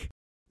back.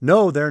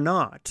 No, they're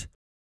not.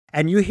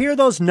 And you hear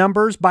those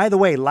numbers, by the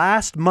way,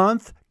 last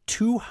month,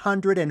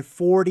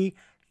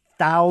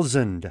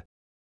 240,000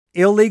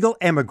 illegal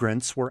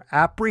immigrants were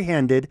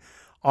apprehended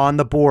on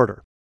the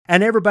border.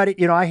 And everybody,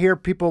 I hear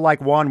people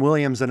like Juan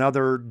Williams and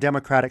other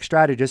Democratic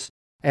strategists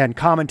and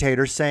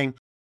commentators saying,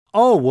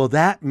 oh, well,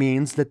 that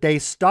means that they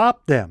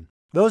stopped them.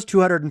 Those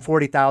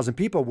 240,000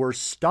 people were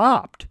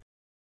stopped.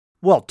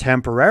 Well,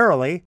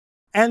 temporarily.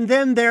 And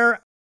then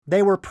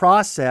they were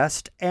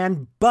processed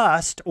and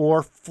bused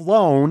or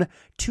flown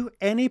to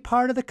any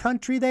part of the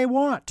country they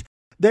want.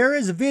 There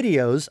is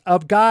videos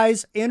of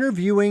guys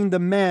interviewing the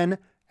men,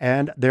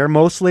 and they're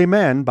mostly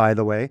men, by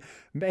the way,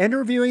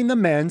 interviewing the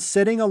men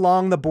sitting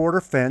along the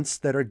border fence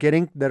that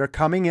are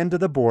coming into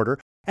the border,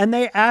 and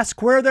they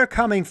ask where they're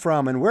coming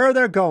from and where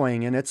they're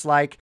going, and it's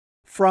like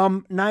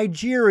from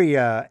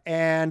Nigeria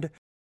and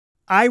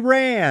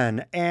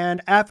Iran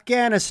and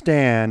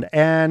Afghanistan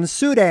and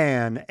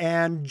Sudan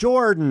and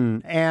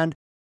Jordan and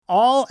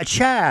all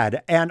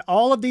Chad and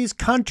all of these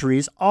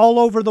countries all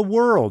over the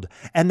world.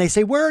 And they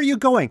say, where are you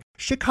going?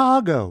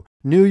 Chicago,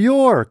 New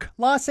York,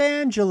 Los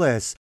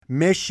Angeles,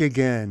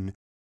 Michigan,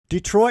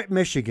 Detroit,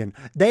 Michigan.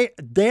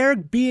 They're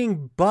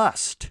being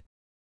bused,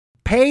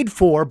 paid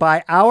for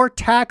by our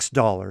tax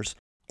dollars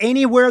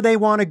anywhere they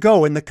want to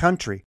go in the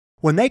country.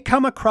 When they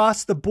come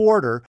across the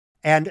border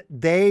and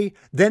then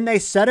they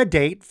set a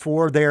date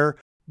for their,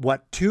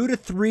 2 to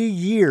 3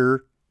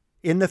 year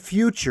in the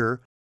future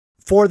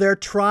for their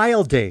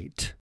trial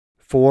date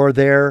for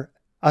their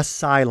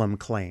asylum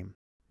claim.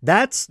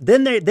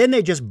 Then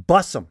they just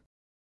bus them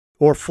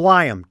or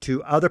fly them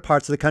to other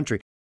parts of the country.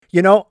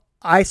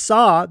 I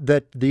saw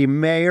that the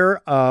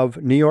mayor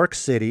of New York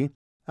City,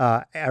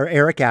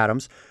 Eric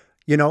Adams,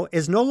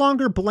 is no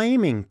longer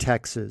blaming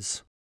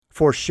Texas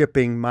for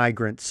shipping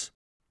migrants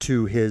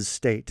to his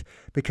state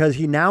because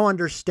he now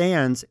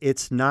understands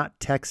it's not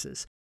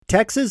Texas.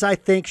 Texas, I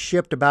think,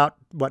 shipped about,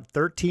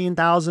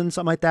 13,000,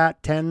 something like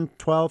that, 10,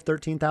 12,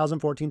 13,000,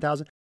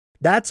 14,000.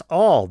 That's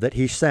all that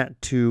he sent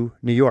to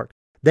New York.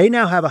 They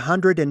now have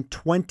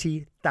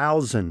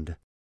 120,000.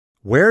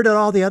 Where did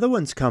all the other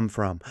ones come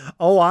from?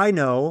 Oh, I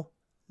know.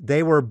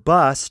 They were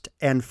bused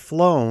and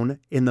flown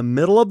in the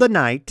middle of the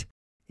night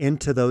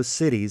into those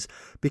cities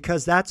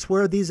because that's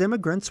where these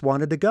immigrants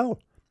wanted to go.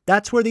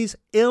 That's where these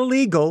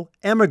illegal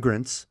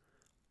immigrants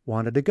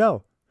wanted to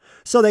go.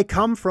 So they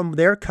come from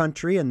their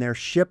country and they're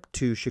shipped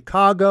to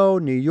Chicago,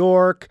 New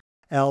York,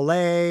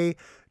 LA,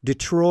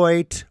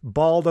 Detroit,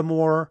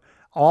 Baltimore,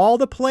 all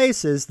the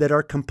places that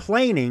are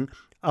complaining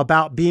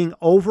about being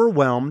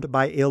overwhelmed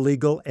by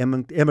illegal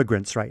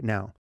immigrants right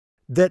now.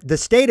 The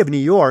state of New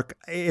York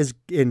is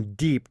in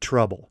deep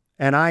trouble,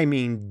 and I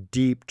mean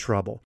deep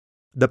trouble.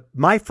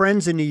 My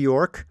friends in New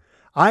York,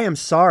 I am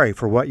sorry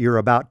for what you're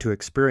about to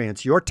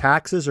experience. Your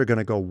taxes are going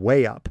to go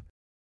way up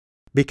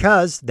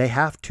because they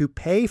have to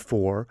pay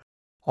for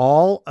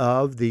all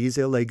of these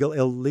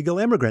illegal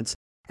immigrants.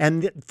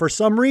 And for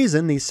some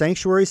reason, these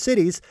sanctuary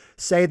cities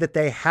say that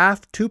they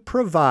have to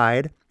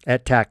provide,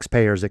 at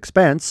taxpayers'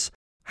 expense,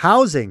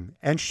 housing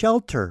and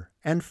shelter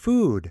and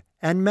food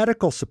and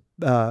medical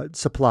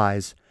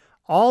supplies,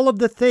 all of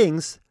the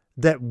things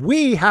that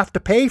we have to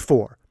pay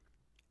for,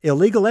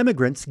 illegal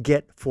immigrants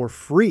get for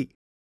free.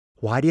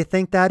 Why do you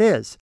think that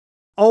is?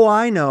 Oh,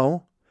 I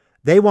know.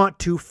 They want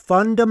to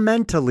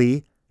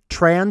fundamentally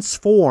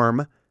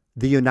transform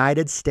the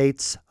United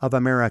States of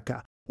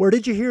America. Where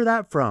did you hear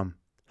that from?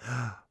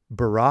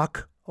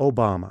 Barack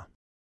Obama.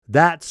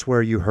 That's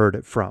where you heard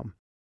it from.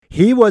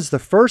 He was the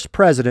first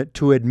president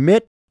to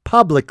admit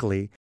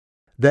publicly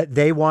that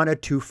they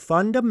wanted to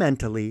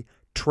fundamentally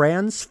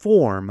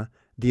transform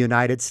the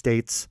United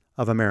States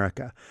of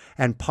America.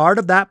 And part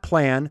of that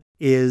plan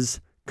is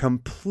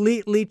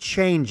completely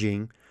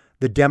changing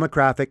the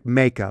demographic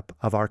makeup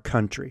of our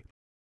country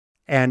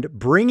and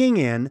bringing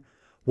in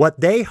what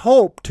they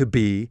hope to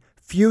be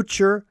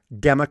future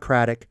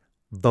Democratic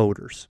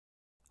voters.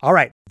 All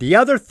right, the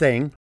other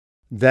thing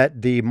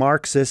that the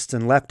Marxists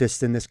and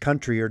leftists in this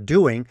country are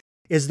doing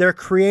is they're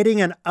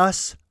creating an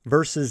us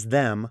versus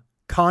them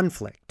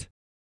conflict.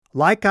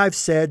 Like I've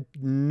said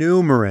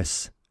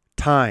numerous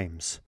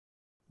times,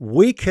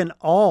 we can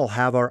all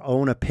have our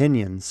own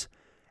opinions,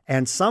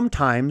 and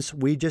sometimes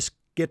we just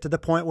get to the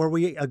point where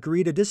we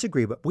agree to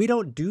disagree, but we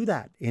don't do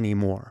that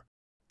anymore.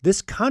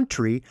 This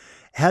country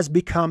has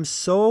become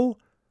so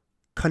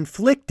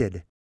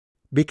conflicted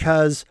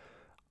because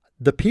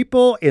the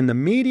people in the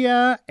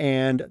media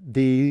and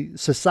the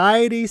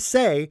society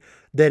say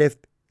that if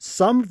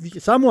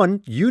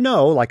someone you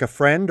know, like a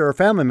friend or a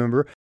family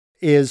member,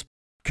 is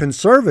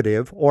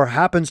conservative or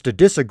happens to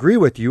disagree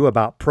with you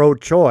about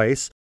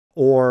pro-choice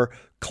or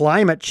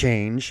climate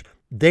change,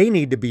 they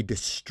need to be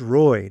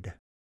destroyed.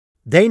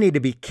 They need to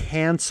be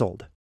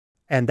canceled.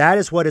 And that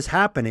is what is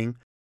happening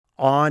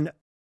on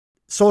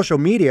social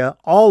media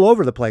all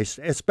over the place,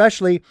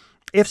 especially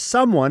if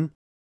someone,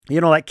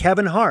 like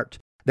Kevin Hart,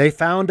 they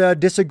found a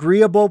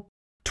disagreeable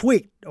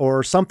tweet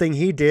or something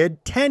he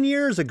did 10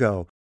 years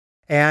ago.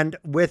 And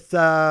with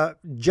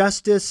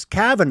Justice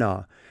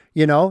Kavanaugh,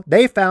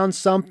 they found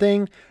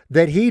something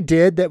that he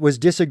did that was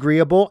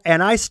disagreeable.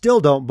 And I still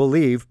don't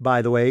believe,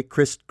 by the way,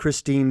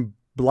 Christine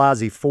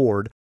Blasey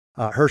Ford,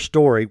 her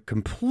story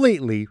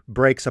completely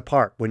breaks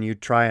apart when you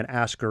try and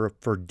ask her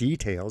for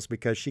details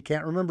because she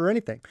can't remember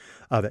anything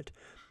of it.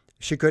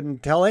 She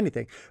couldn't tell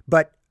anything.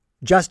 But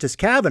Justice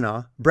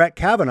Kavanaugh, Brett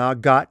Kavanaugh,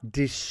 got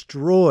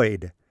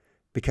destroyed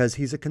because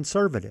he's a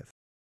conservative.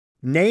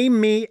 Name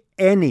me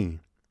any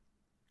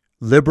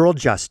liberal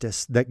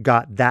justice that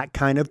got that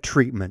kind of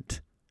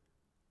treatment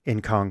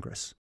in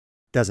Congress.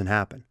 Doesn't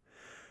happen.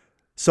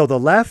 So the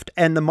left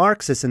and the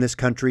Marxists in this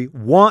country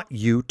want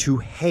you to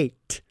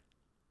hate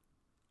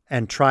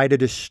and try to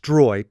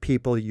destroy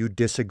people you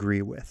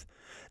disagree with.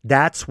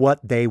 That's what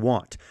they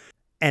want.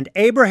 And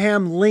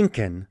Abraham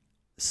Lincoln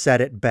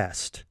said it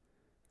best.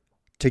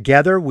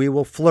 Together we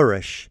will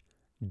flourish.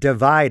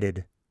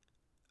 Divided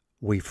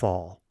we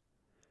fall.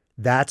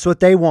 That's what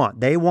they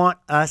want. They want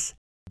us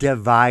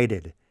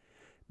divided.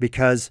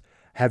 Because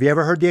have you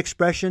ever heard the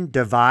expression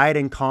divide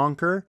and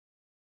conquer?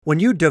 When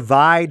you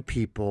divide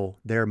people,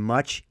 they're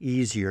much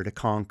easier to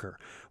conquer.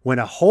 When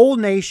a whole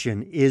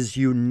nation is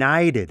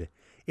united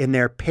in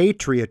their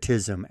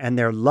patriotism and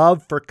their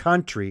love for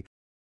country,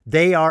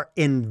 they are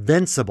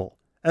invincible,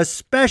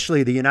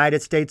 especially the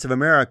United States of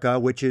America,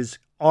 which is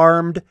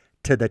armed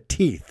to the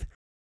teeth.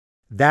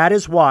 That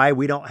is why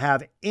we don't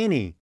have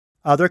any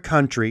other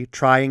country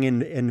trying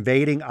and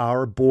invading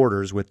our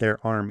borders with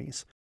their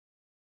armies,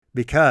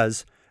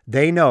 because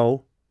they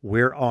know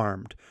we're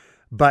armed.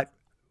 But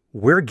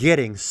we're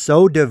getting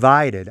so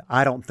divided,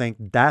 I don't think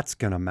that's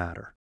going to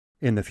matter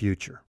in the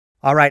future.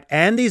 All right,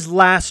 and these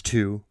last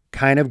two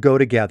kind of go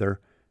together.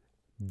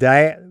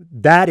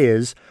 That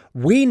is,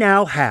 we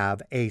now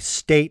have a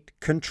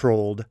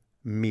state-controlled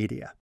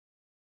media.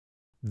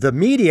 The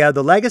media,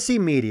 the legacy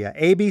media,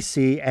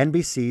 ABC,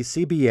 NBC,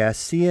 CBS,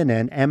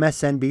 CNN,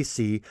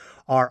 MSNBC,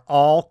 are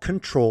all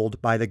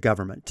controlled by the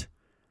government.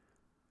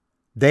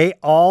 They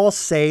all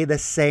say the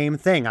same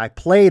thing. I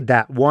played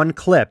that one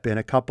clip in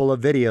a couple of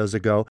videos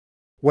ago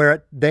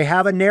where they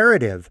have a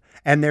narrative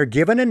and they're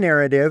given a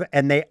narrative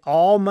and they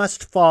all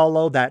must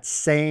follow that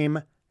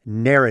same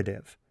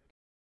narrative.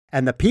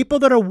 And the people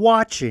that are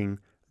watching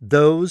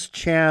those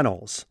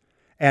channels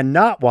and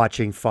not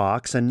watching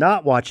Fox and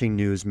not watching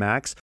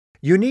Newsmax,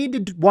 you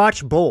need to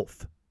watch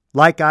both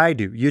like I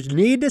do. You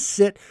need to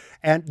sit,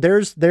 and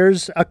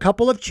there's a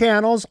couple of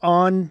channels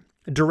on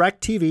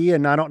DirecTV,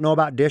 and I don't know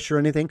about Dish or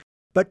anything,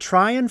 but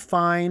try and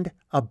find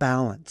a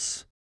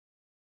balance.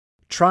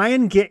 Try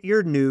and get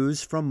your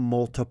news from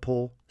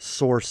multiple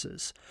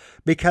sources,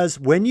 because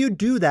when you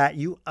do that,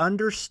 you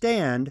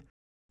understand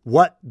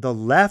what the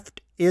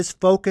left is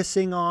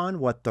focusing on,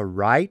 what the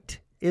right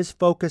is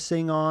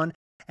focusing on,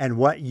 and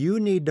what you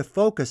need to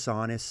focus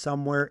on is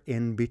somewhere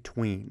in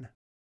between.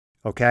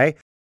 Okay?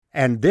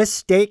 And this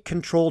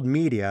state-controlled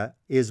media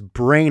is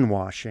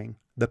brainwashing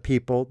the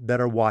people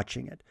that are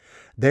watching it.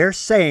 They're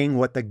saying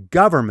what the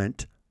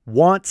government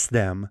wants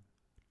them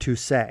to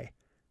say.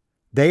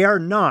 They are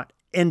not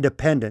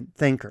independent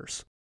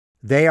thinkers.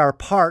 They are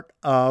part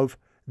of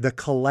the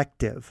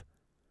collective,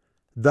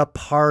 the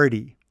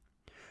party.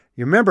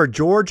 You remember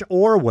George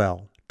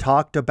Orwell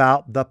talked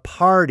about the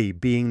party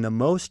being the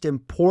most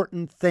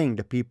important thing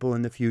to people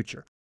in the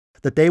future,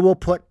 that they will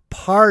put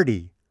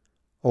party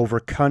over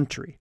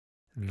country.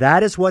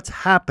 That is what's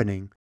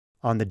happening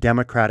on the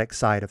Democratic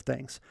side of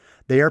things.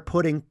 They are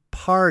putting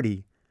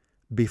party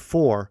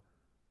before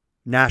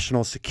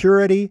national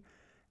security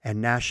and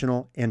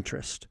national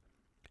interest.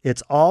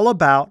 It's all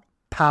about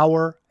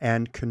power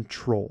and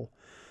control.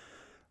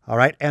 All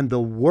right. And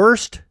the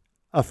worst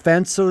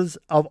offenses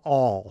of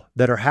all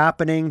that are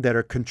happening, that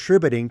are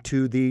contributing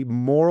to the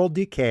moral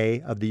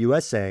decay of the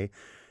USA,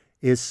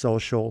 is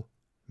social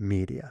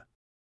media.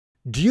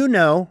 Do you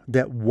know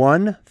that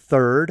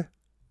 1/3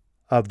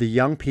 of the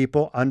young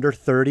people under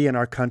 30 in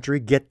our country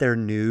get their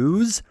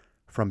news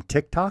from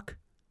TikTok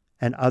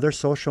and other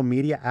social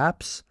media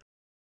apps?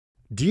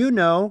 Do you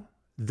know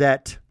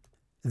that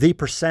the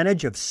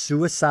percentage of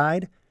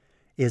suicide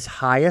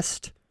is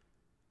highest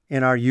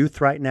in our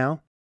youth right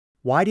now?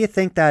 Why do you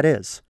think that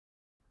is?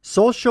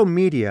 Social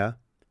media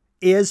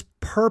is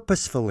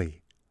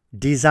purposefully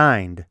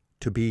designed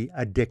to be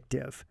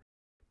addictive.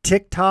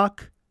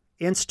 TikTok,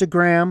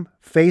 Instagram,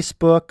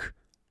 Facebook,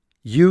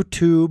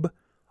 YouTube,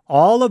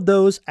 all of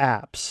those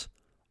apps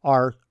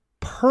are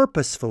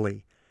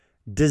purposefully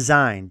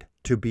designed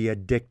to be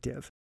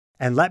addictive.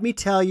 And let me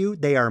tell you,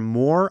 they are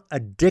more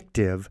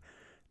addictive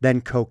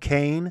than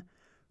cocaine,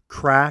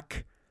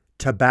 crack,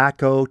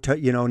 tobacco,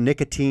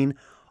 nicotine,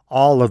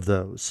 all of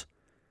those.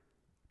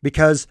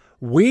 Because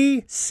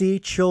we see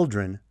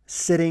children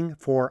sitting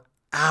for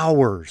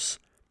hours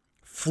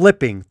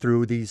flipping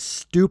through these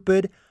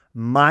stupid,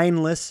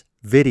 mindless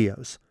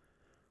videos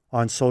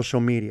on social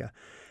media.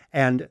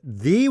 And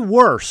the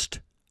worst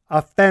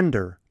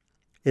offender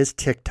is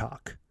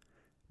TikTok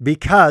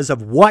because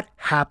of what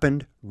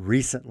happened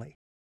recently.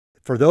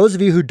 For those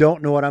of you who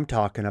don't know what I'm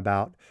talking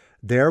about,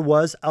 there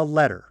was a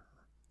letter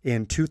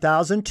in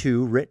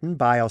 2002 written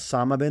by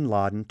Osama bin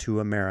Laden to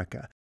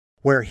America,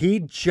 where he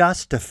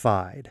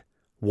justified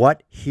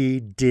what he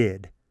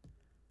did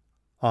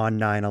on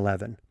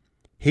 9/11.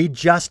 He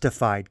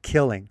justified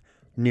killing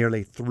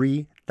nearly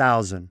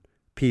 3,000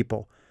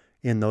 people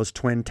in those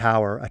Twin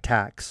Tower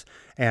attacks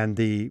and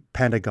the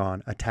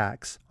Pentagon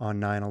attacks on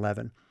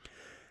 9/11.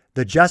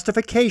 The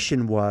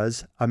justification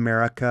was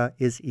America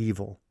is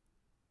evil.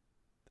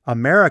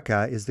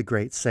 America is the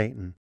great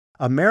Satan.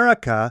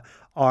 America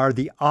are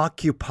the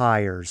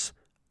occupiers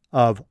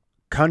of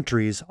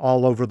countries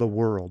all over the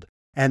world,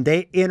 and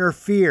they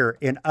interfere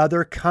in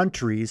other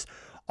countries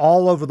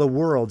all over the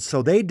world.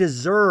 So they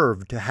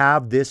deserve to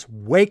have this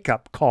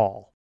wake-up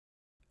call.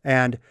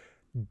 And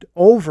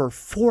over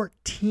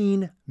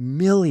 14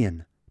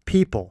 million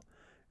people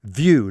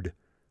viewed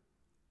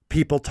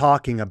people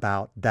talking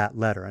about that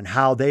letter and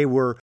how they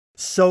were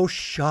so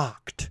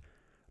shocked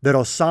that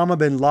Osama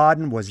bin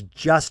Laden was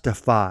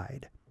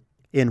justified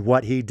in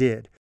what he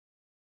did.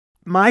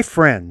 My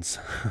friends,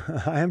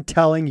 I am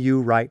telling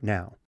you right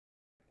now,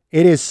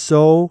 it is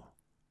so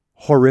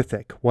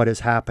horrific what is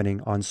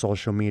happening on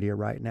social media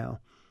right now.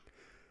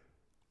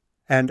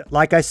 And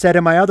like I said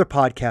in my other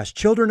podcast,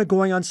 children are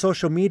going on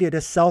social media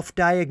to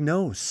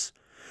self-diagnose.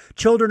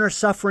 Children are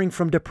suffering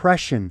from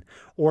depression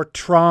or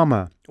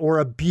trauma or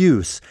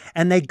abuse,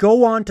 and they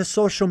go on to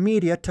social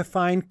media to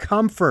find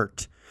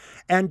comfort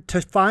and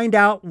to find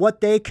out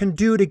what they can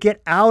do to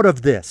get out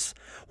of this,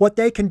 what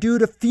they can do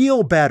to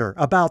feel better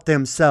about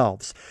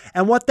themselves.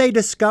 And what they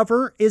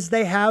discover is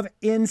they have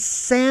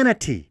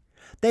insanity.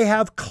 They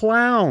have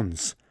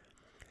clowns.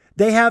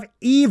 They have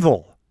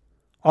evil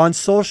on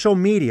social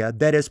media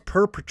that is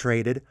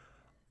perpetrated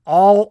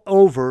all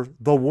over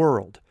the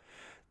world.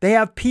 They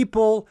have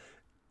people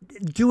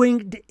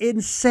doing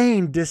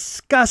insane,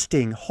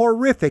 disgusting,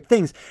 horrific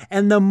things.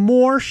 And the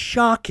more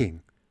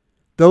shocking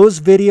those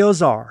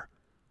videos are,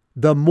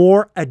 the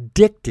more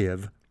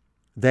addictive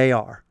they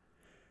are.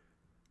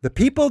 The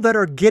people that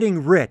are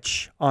getting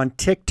rich on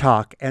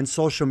TikTok and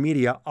social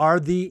media are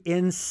the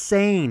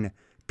insane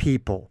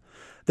people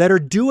that are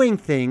doing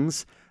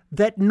things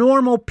that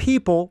normal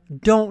people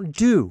don't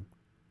do.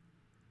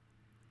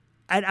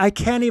 And I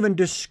can't even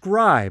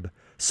describe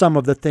some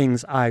of the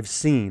things I've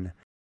seen.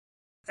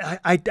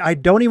 I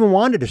don't even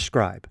want to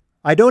describe.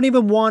 I don't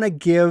even want to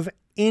give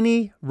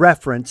any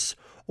reference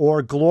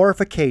or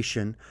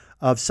glorification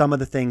of some of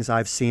the things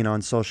I've seen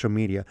on social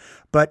media.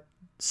 But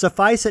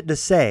suffice it to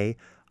say,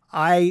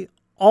 I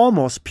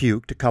almost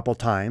puked a couple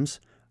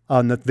times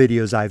on the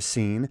videos I've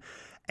seen,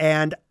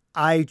 and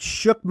I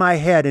shook my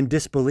head in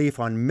disbelief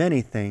on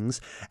many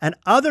things, and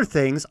other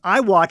things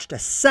I watched a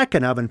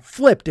second of and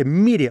flipped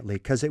immediately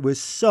because it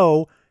was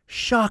so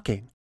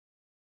shocking.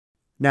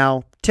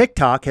 Now,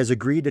 TikTok has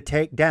agreed to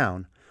take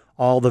down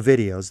all the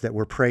videos that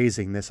were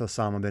praising this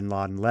Osama bin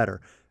Laden letter.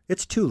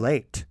 It's too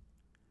late.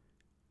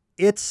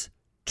 It's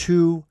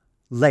too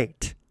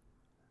late.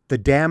 The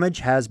damage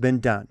has been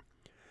done.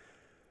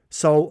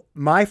 So,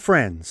 my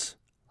friends,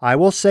 I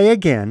will say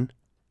again,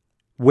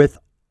 with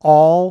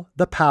all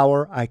the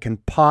power I can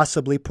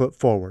possibly put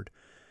forward,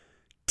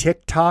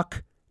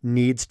 TikTok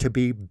needs to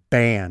be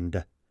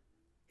banned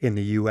in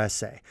the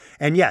USA.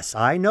 And yes,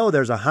 I know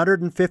there's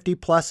 150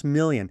 plus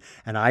million,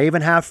 and I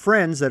even have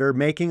friends that are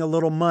making a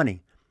little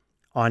money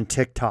on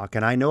TikTok.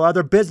 And I know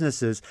other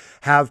businesses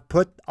have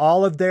put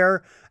all of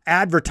their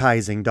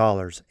advertising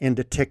dollars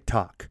into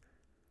TikTok.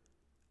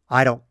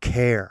 I don't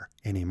care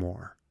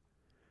anymore.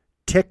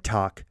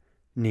 TikTok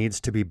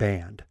needs to be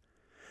banned.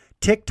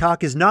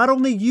 TikTok is not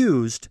only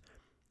used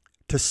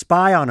to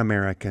spy on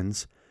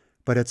Americans,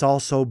 but it's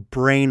also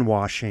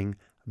brainwashing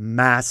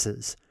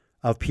masses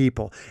of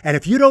people. And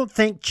if you don't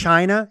think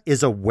China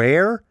is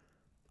aware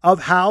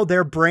of how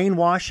they're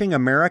brainwashing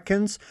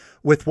Americans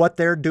with what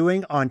they're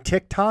doing on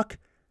TikTok,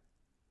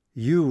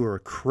 you are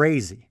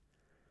crazy.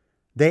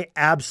 They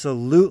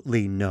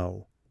absolutely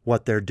know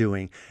what they're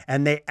doing.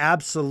 And they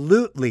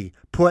absolutely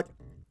put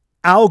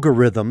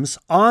algorithms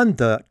on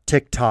the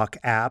TikTok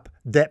app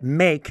that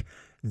make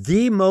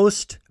the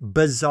most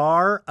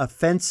bizarre,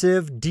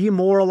 offensive,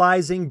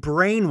 demoralizing,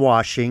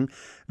 brainwashing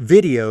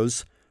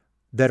videos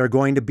that are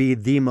going to be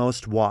the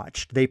most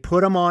watched. They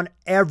put them on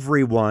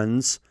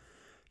everyone's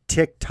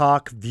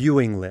TikTok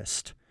viewing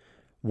list.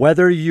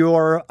 Whether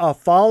you're a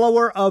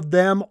follower of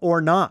them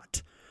or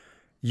not,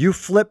 you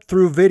flip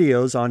through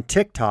videos on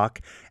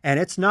TikTok, and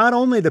it's not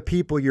only the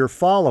people you're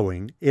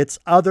following, it's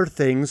other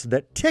things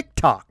that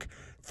TikTok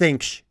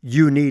thinks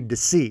you need to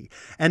see.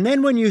 And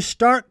then when you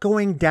start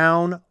going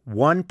down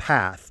one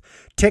path,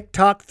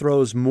 TikTok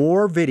throws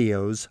more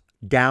videos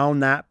down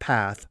that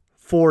path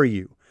for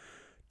you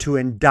to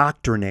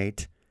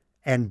indoctrinate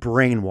and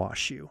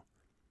brainwash you.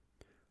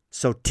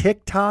 So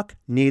TikTok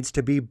needs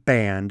to be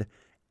banned.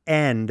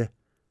 End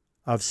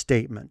of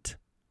statement.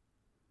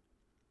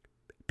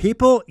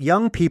 People,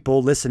 young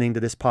people listening to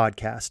this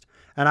podcast,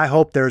 and I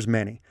hope there's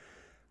many,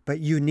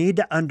 but you need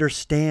to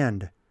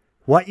understand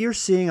what you're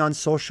seeing on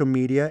social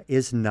media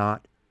is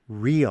not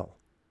real.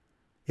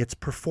 It's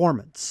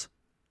performance.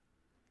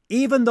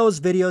 Even those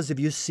videos, if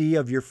you see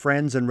of your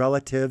friends and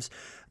relatives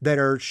that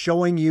are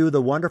showing you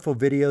the wonderful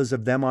videos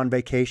of them on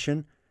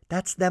vacation,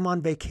 that's them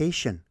on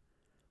vacation.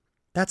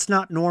 That's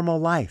not normal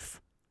life.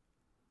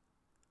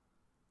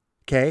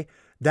 Okay?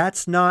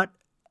 That's not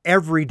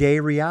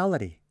everyday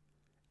reality.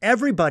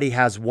 Everybody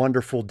has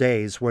wonderful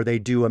days where they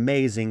do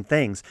amazing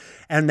things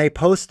and they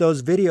post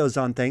those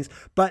videos on things.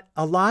 But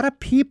a lot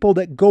of people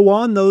that go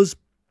on those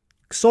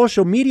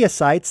social media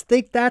sites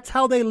think that's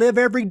how they live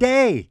every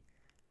day.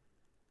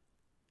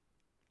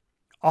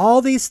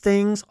 All these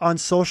things on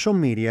social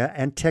media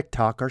and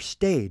TikTok are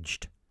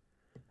staged.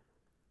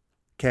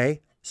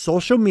 Okay?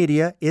 Social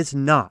media is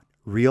not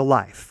real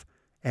life,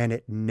 and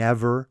it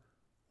never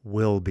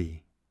will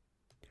be.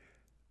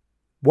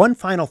 One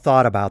final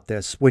thought about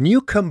this. When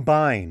you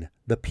combine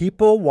the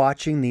people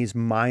watching these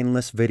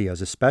mindless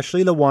videos,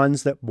 especially the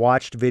ones that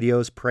watched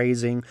videos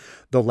praising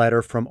the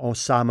letter from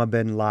Osama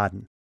bin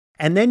Laden,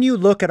 and then you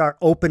look at our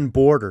open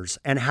borders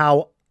and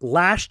how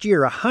last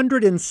year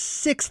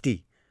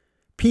 160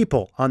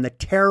 people on the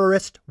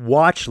terrorist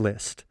watch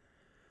list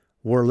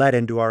were let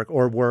into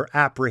or were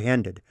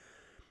apprehended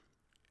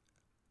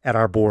at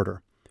our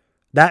border.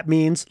 That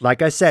means,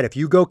 like I said, if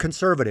you go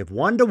conservative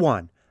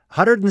 1-to-1,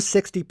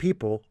 160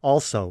 people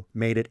also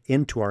made it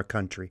into our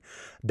country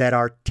that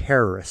are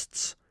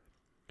terrorists.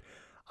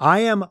 I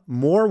am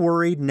more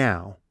worried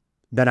now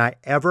than I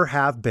ever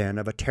have been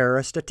of a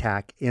terrorist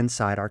attack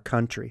inside our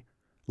country,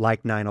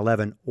 like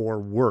 9/11 or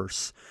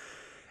worse.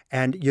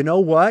 And you know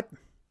what?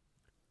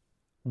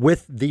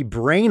 With the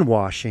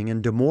brainwashing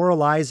and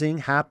demoralizing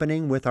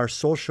happening with our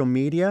social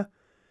media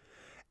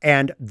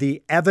and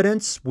the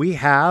evidence we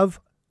have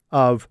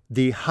of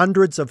the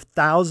hundreds of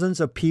thousands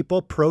of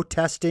people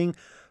protesting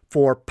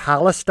for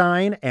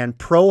Palestine and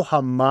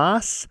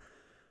pro-Hamas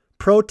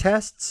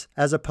protests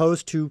as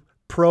opposed to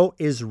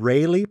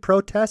pro-Israeli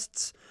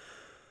protests,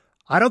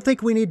 I don't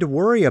think we need to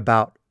worry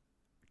about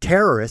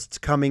terrorists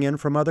coming in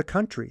from other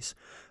countries.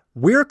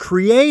 We're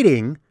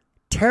creating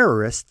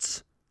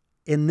terrorists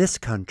in this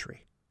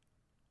country.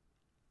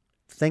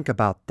 Think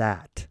about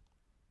that.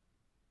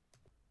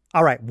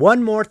 All right,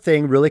 one more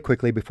thing really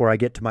quickly before I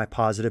get to my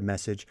positive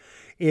message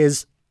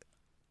is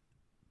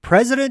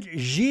President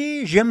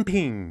Xi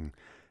Jinping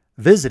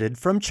visited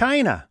from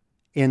China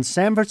in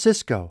San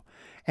Francisco.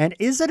 And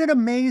isn't it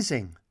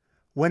amazing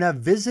when a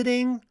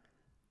visiting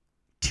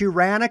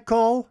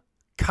tyrannical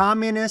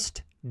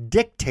communist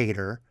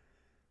dictator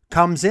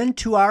comes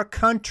into our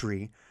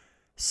country,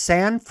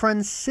 San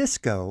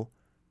Francisco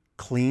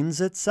cleans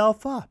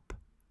itself up.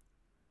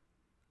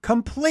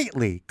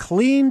 Completely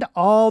cleaned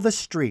all the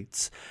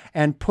streets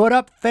and put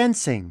up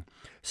fencing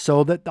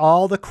so that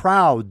all the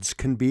crowds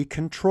can be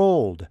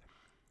controlled.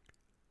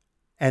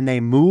 And they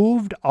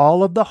moved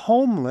all of the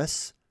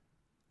homeless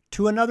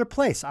to another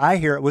place. I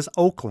hear it was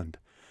Oakland.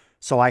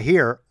 So I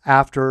hear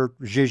after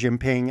Xi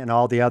Jinping and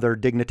all the other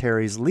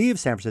dignitaries leave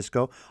San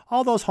Francisco,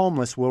 all those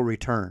homeless will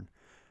return.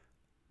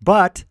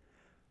 But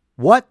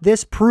what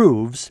this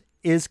proves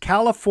is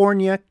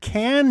California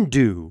can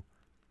do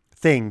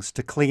things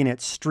to clean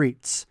its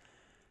streets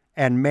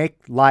and make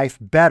life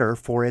better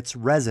for its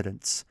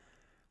residents.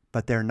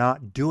 but they're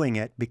not doing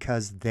it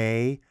because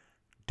they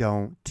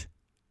don't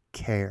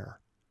care.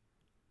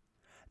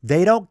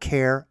 They don't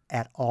care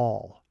at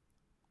all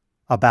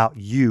about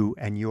you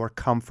and your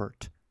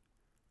comfort.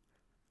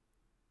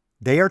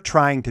 They are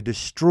trying to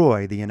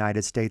destroy the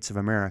United States of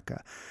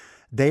America.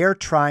 They are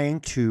trying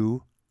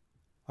to,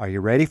 are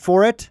you ready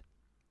for it?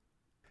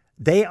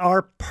 They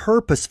are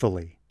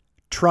purposefully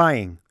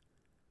trying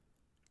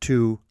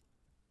to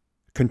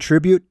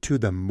contribute to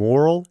the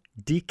moral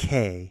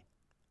decay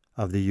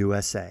of the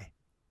USA.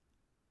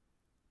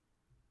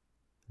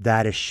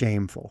 That is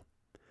shameful.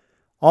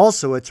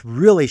 Also, it's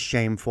really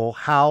shameful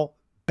how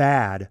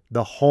bad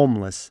the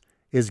homeless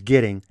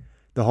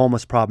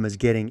problem is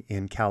getting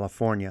in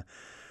California.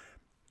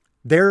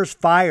 There's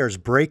fires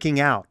breaking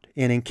out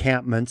in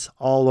encampments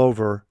all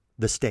over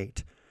the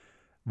state.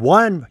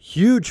 One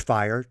huge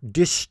fire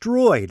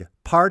destroyed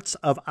parts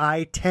of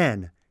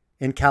I-10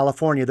 in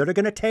California that are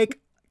going to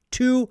take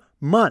 2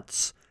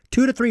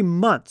 to 3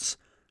 months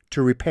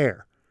to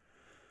repair.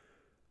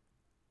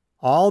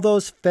 All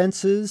those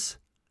fences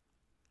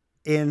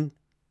in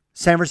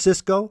San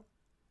Francisco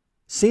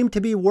seem to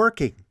be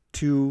working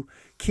to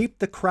keep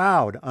the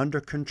crowd under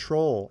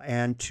control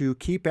and to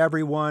keep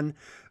everyone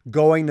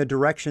going the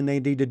direction they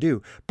need to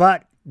do.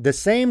 But at the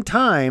same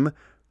time,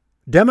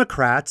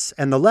 Democrats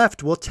and the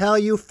left will tell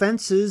you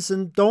fences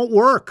and don't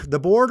work. The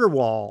border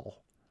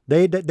wall,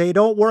 they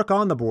don't work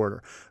on the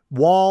border.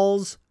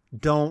 Walls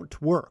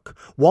don't work.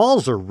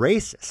 Walls are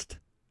racist.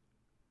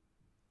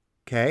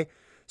 Okay,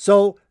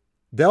 so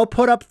they'll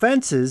put up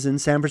fences in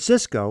San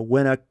Francisco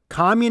when a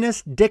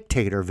communist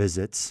dictator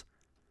visits,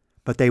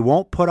 but they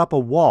won't put up a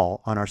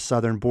wall on our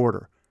southern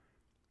border.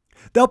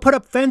 They'll put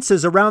up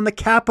fences around the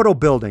Capitol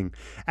building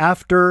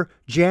after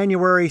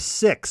January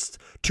 6th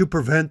to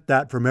prevent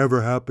that from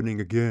ever happening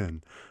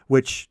again,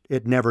 which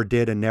it never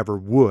did and never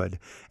would.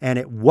 And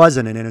it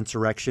wasn't an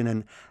insurrection.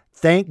 And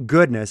thank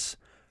goodness,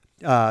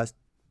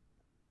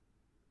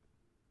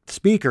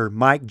 Speaker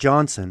Mike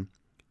Johnson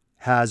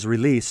has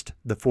released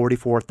the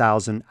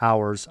 44,000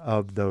 hours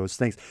of those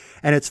things.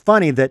 And it's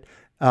funny that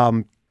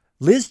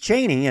Liz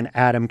Cheney and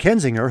Adam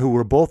Kinzinger, who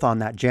were both on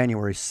that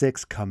January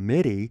 6th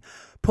committee,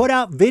 put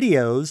out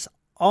videos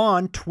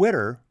on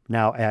Twitter,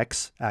 now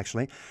X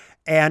actually,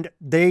 and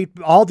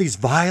all these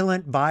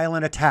violent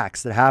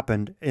attacks that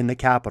happened in the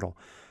Capitol.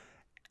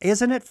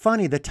 Isn't it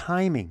funny the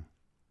timing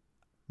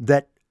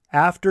that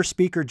after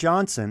Speaker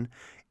Johnson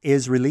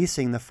is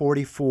releasing the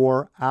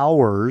 44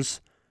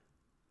 hours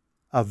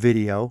of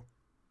video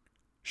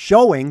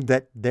showing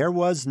that there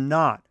was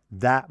not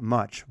that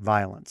much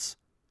violence.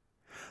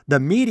 The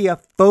media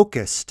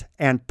focused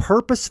and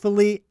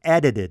purposefully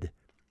edited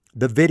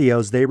the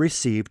videos they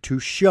received to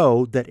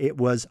show that it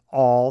was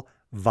all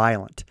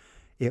violent.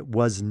 It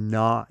was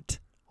not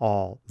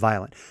all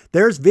violent.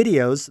 There's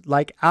videos,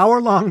 like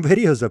hour-long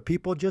videos of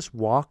people just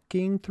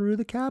walking through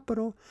the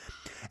Capitol.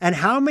 And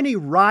how many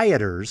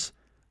rioters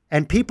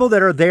and people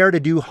that are there to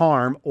do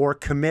harm or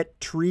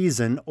commit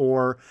treason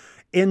or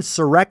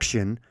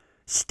insurrection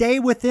stay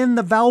within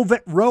the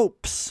velvet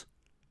ropes?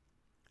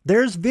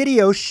 There's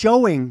videos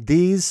showing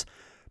these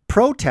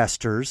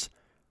protesters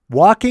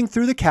walking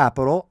through the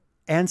Capitol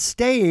and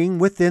staying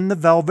within the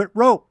velvet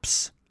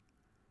ropes.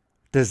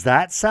 Does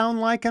that sound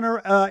like an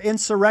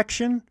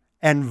insurrection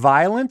and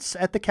violence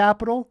at the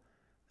Capitol?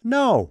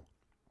 No.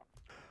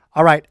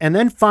 All right, and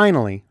then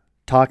finally,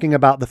 talking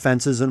about the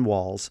fences and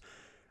walls,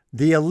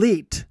 the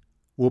elite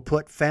will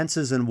put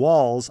fences and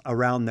walls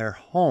around their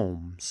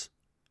homes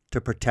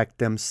to protect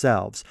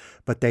themselves,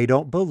 but they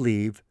don't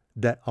believe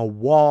that a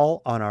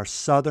wall on our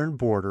southern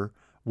border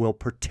will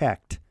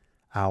protect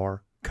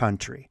our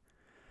country.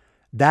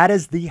 That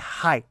is the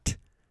height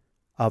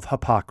of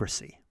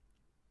hypocrisy.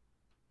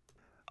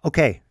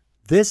 Okay,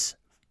 this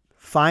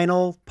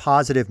final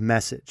positive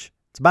message,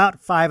 it's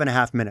about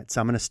 5.5 minutes.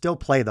 I'm going to still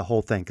play the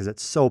whole thing because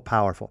it's so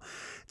powerful.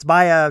 It's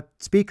by a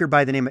speaker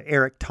by the name of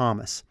Eric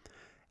Thomas,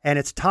 and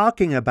it's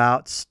talking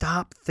about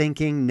stop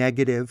thinking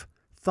negative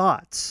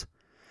thoughts.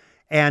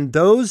 And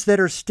those that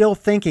are still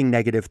thinking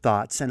negative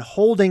thoughts and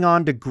holding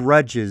on to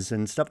grudges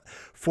and stuff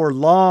for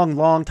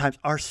long times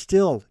are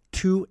still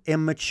too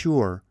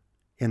immature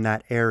in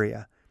that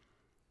area.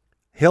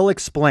 He'll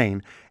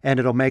explain, and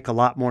it'll make a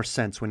lot more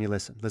sense when you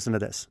listen. Listen to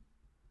this.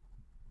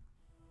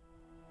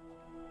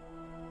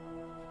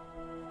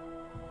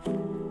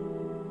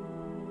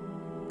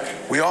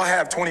 We all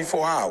have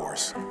 24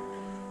 hours.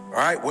 All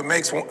right? What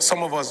makes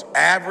some of us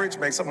average,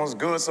 makes some of us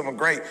good, some of us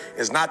great,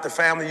 is not the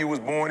family you was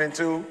born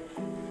into.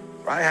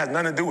 Right? It has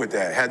nothing to do with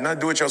that. It has nothing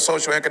to do with your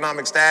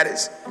socioeconomic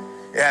status.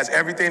 It has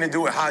everything to do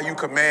with how you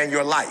command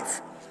your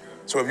life.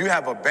 So if you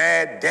have a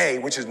bad day,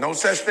 which is no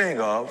such thing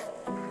of,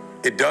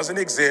 it doesn't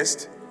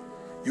exist.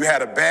 You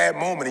had a bad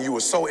moment and you were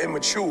so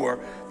immature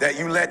that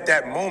you let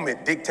that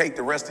moment dictate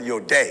the rest of your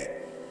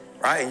day.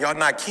 Right? And y'all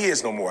not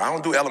kids no more. I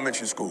don't do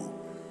elementary school.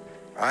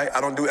 Right? I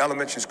don't do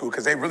elementary school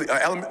because they really,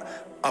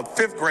 a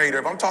fifth grader,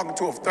 if I'm talking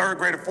to a third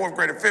grader, fourth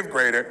grader, fifth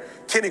grader,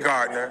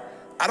 kindergartner,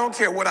 I don't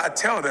care what I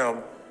tell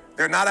them,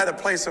 they're not at a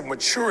place of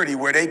maturity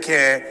where they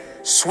can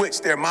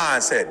switch their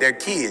mindset. They're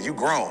kids, you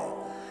grown.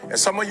 And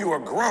some of you are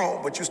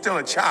grown, but you're still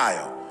a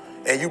child.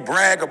 And you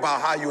brag about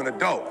how you're an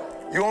adult.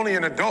 You're only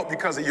an adult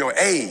because of your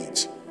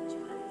age.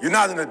 You're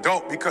not an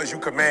adult because you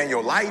command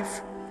your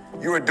life.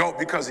 You're an adult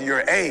because of your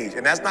age.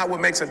 And that's not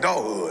what makes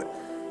adulthood.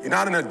 You're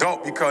not an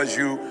adult because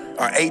you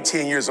are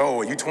 18 years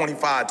old, you're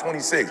 25,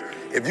 26.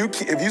 If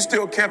you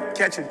still kept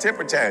catching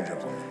temper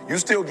tantrums, you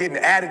still getting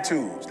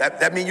attitudes,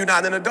 that means you're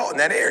not an adult in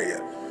that area.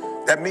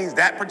 That means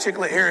that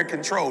particular area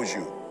controls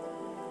you,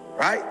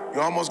 right?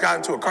 You almost got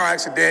into a car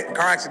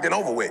accident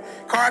over with.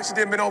 Car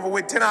accident been over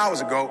with 10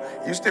 hours ago,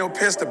 you still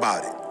pissed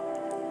about it.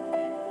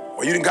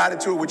 Or you done got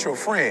into it with your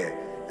friend.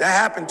 That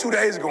happened 2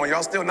 days ago and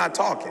y'all still not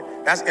talking.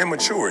 That's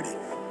immaturity,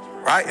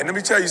 right? And let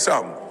me tell you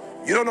something.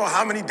 You don't know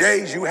how many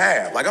days you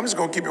have. Like, I'm just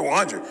gonna keep it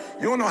 100.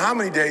 You don't know how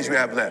many days you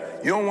have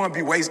left. You don't want to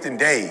be wasting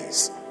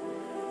days.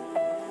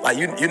 Like,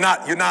 you're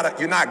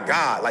not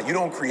God. Like, you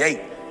don't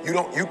create.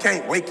 You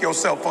can't wake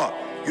yourself up.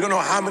 You don't know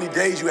how many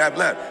days you have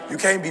left. You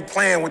can't be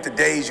playing with the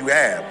days you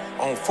have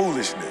on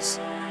foolishness.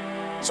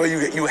 So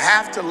you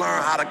have to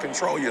learn how to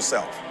control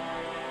yourself,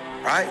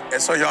 right?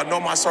 And so y'all know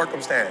my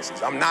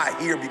circumstances. I'm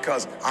not here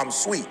because I'm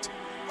sweet.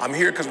 I'm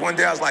here because one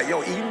day I was like,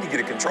 yo, you need to get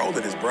a control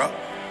of this, bro.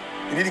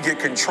 You need to get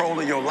control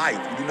of your life.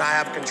 You do not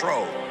have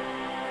control.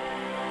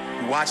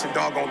 You watching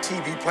doggone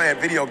TV playing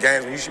video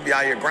games when you should be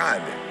out here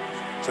grinding.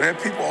 So there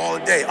are people all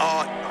the day,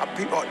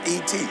 people are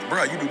ET.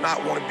 Bro, you do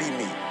not want to be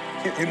me.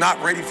 You're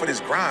not ready for this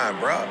grind,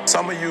 bro.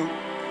 Some of you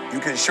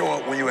can show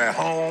up when you're at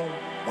home,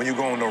 when you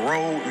go on the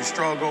road, you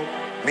struggle,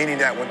 meaning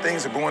that when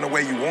things are going the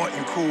way you want,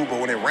 you cool, but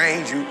when it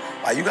rains, you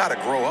got to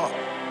grow up.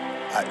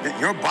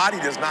 Your body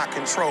does not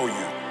control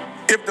you.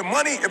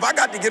 If I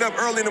got to get up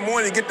early in the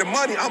morning to get the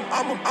money,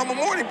 I'm a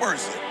morning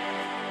person.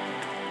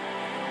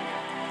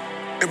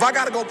 If I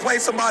got to go play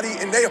somebody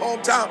in their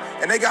hometown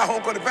and they got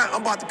home court advantage,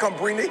 I'm about to come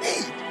bring the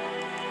heat.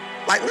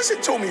 Like,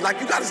 listen to me. Like,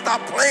 you got to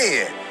stop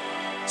playing.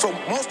 So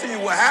most of you,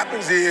 what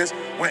happens is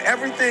when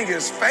everything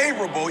is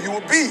favorable, you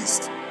a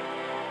beast.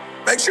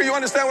 Make sure you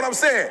understand what I'm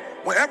saying.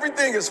 When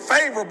everything is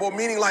favorable,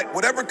 meaning like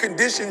whatever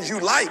conditions you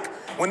like,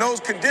 when those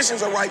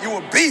conditions are right, you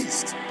a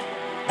beast.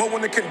 But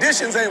when the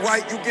conditions ain't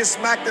right, you get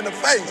smacked in the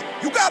face.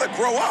 You gotta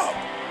grow up.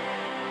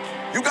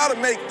 You gotta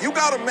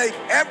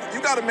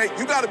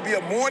be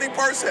a morning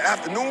person,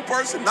 afternoon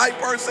person, night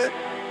person.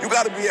 You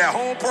gotta be at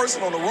home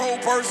person, on the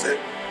road person.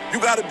 You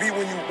gotta be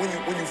when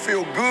you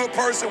feel good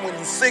person, when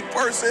you sick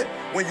person,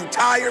 when you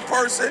tired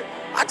person.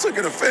 I took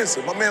it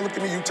offensive. My man looked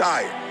at me, you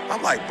tired.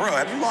 I'm like, bro,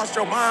 have you lost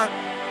your mind?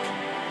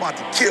 I'm about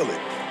to kill it.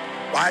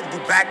 I had to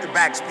do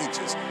back-to-back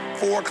speeches.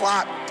 4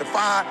 o'clock to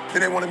 5,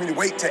 then they wanted me to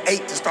wait till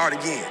 8 to start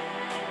again.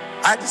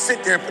 I had to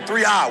sit there for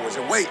 3 hours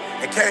and wait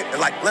and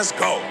like, let's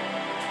go.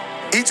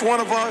 Each one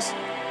of us,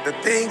 the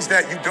things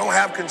that you don't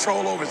have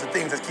control over is the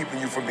things that's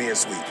keeping you from being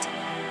sweet.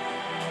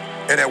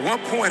 And at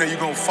what point are you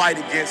gonna fight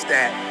against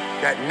that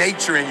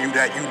nature in you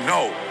that you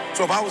know?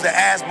 So if I was to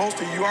ask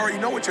most of you, you already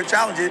know what your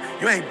challenge is.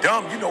 You ain't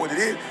dumb, you know what it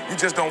is. You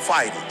just don't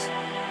fight it.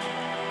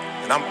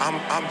 And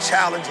I'm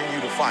challenging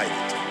you to fight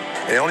it.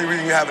 And the only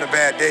reason you're having a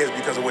bad day is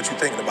because of what you're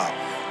thinking about.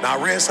 Now,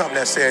 I read something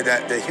that said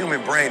that the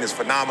human brain is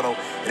phenomenal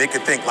and it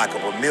can think like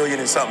of a million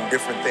and something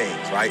different things,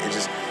 right?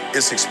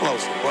 It's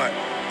explosive. But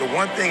the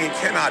one thing it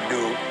cannot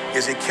do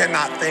is it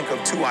cannot think of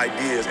 2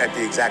 ideas at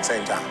the exact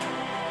same time.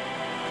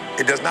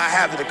 It does not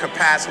have the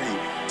capacity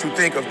to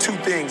think of 2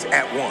 things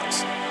at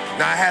once.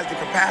 Now, it has the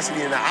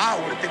capacity in an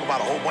hour to think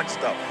about a whole bunch of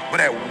stuff. But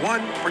at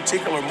one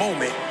particular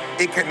moment,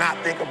 it cannot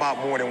think about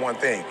more than one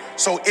thing.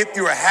 So if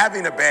you're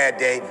having a bad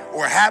day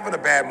or having a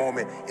bad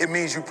moment, it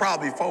means you're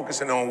probably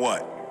focusing on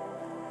what?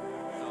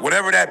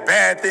 Whatever that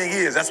bad thing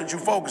is, that's what you're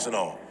focusing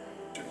on.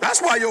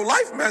 That's why your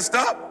life messed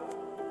up.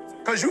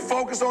 Because you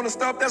focus on the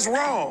stuff that's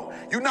wrong.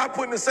 You're not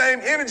putting the same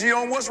energy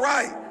on what's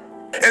right.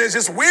 And it's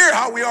just weird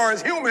how we are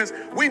as humans.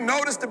 We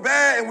notice the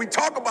bad and we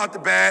talk about the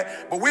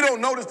bad, but we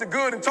don't notice the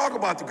good and talk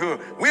about the good.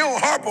 We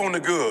don't harp on the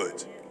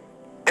good.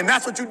 And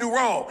that's what you do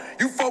wrong.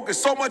 You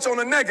focus so much on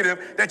the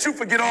negative that you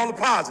forget all the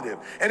positive.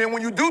 And then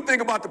when you do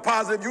think about the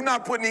positive, you're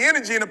not putting the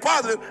energy in the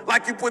positive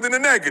like you put in the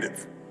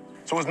negative.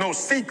 So it's no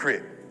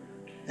secret.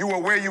 You are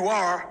where you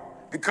are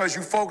because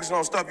you focusing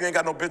on stuff you ain't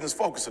got no business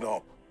focusing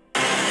on.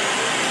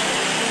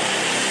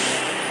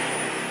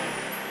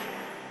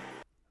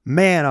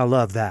 Man, I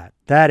love that.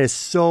 That is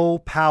so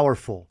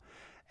powerful.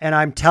 And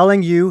I'm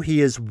telling you,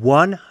 he is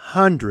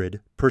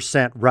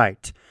 100%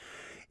 right.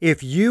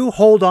 If you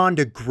hold on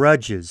to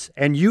grudges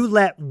and you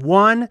let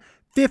one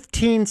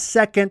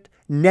 15-second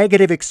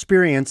negative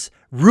experience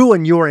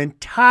ruin your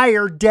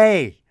entire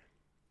day,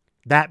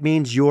 that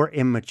means you're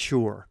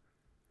immature.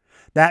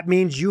 That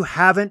means you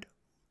haven't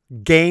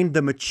gained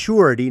the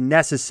maturity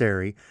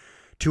necessary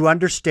to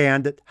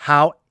understand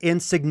how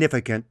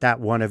insignificant that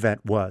one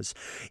event was.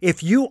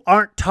 If you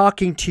aren't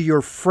talking to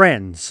your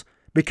friends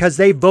because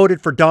they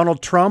voted for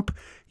Donald Trump,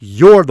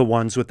 you're the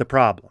ones with the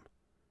problem.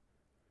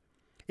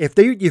 If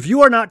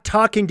you are not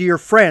talking to your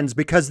friends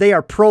because they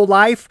are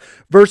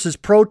pro-life versus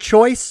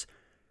pro-choice,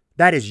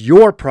 that is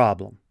your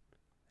problem,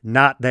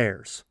 not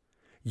theirs.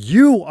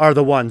 You are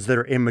the ones that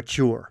are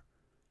immature,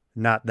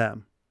 not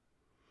them.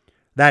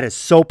 That is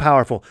so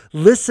powerful.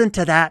 Listen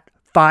to that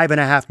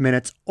 5.5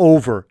 minutes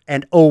over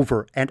and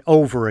over and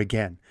over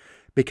again,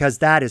 because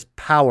that is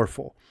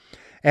powerful.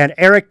 And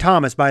Eric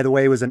Thomas, by the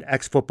way, was an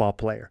ex-football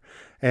player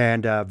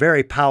and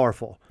very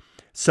powerful.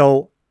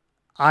 So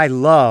I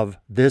love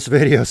this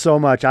video so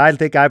much. I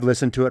think I've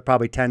listened to it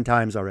probably 10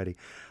 times already.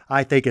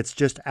 I think it's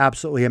just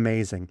absolutely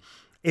amazing.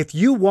 If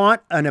you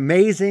want an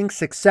amazing,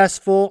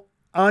 successful,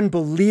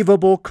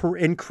 unbelievable,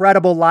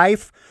 incredible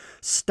life,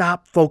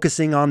 stop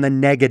focusing on the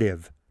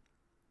negative.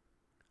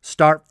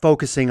 Start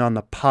focusing on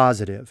the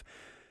positive.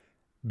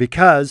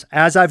 Because,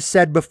 as I've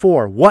said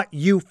before, what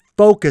you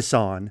focus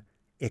on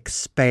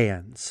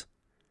expands.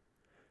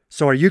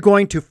 So are you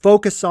going to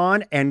focus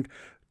on and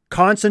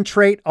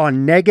concentrate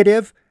on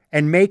negative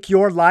and make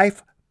your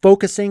life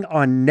focusing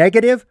on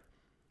negative?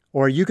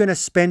 Or are you going to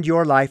spend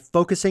your life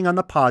focusing on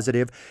the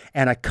positive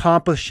and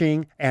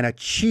accomplishing and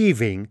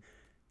achieving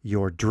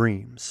your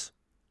dreams?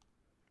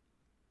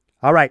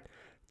 All right.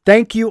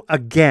 Thank you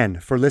again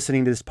for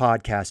listening to this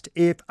podcast.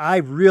 I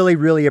really,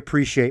 really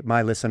appreciate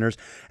my listeners,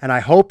 and I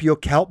hope you'll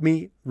help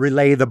me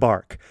relay the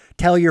bark.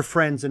 Tell your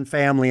friends and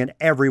family and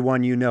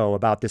everyone you know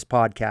about this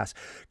podcast,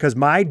 because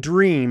my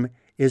dream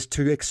is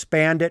to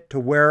expand it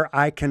to where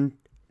I can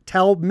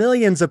tell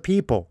millions of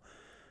people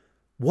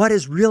what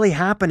is really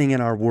happening in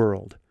our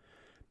world,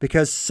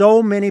 because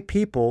so many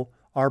people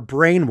are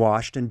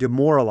brainwashed and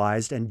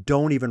demoralized and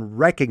don't even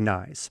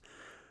recognize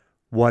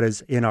what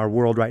is in our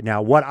world right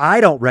now. What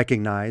I don't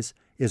recognize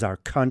is our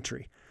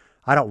country.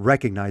 I don't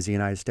recognize the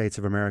United States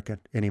of America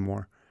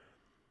anymore.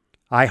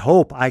 I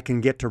hope I can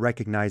get to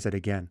recognize it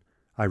again.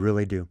 I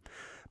really do.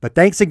 But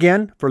thanks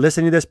again for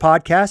listening to this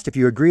podcast. If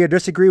you agree or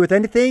disagree with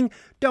anything,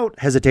 don't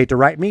hesitate to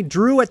write me,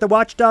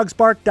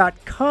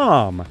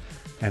 drew@thewatchdogsbark.com.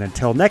 And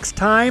until next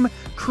time,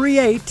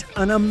 create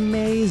an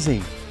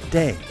amazing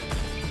day.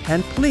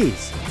 And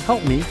please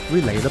help me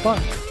relay the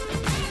bark.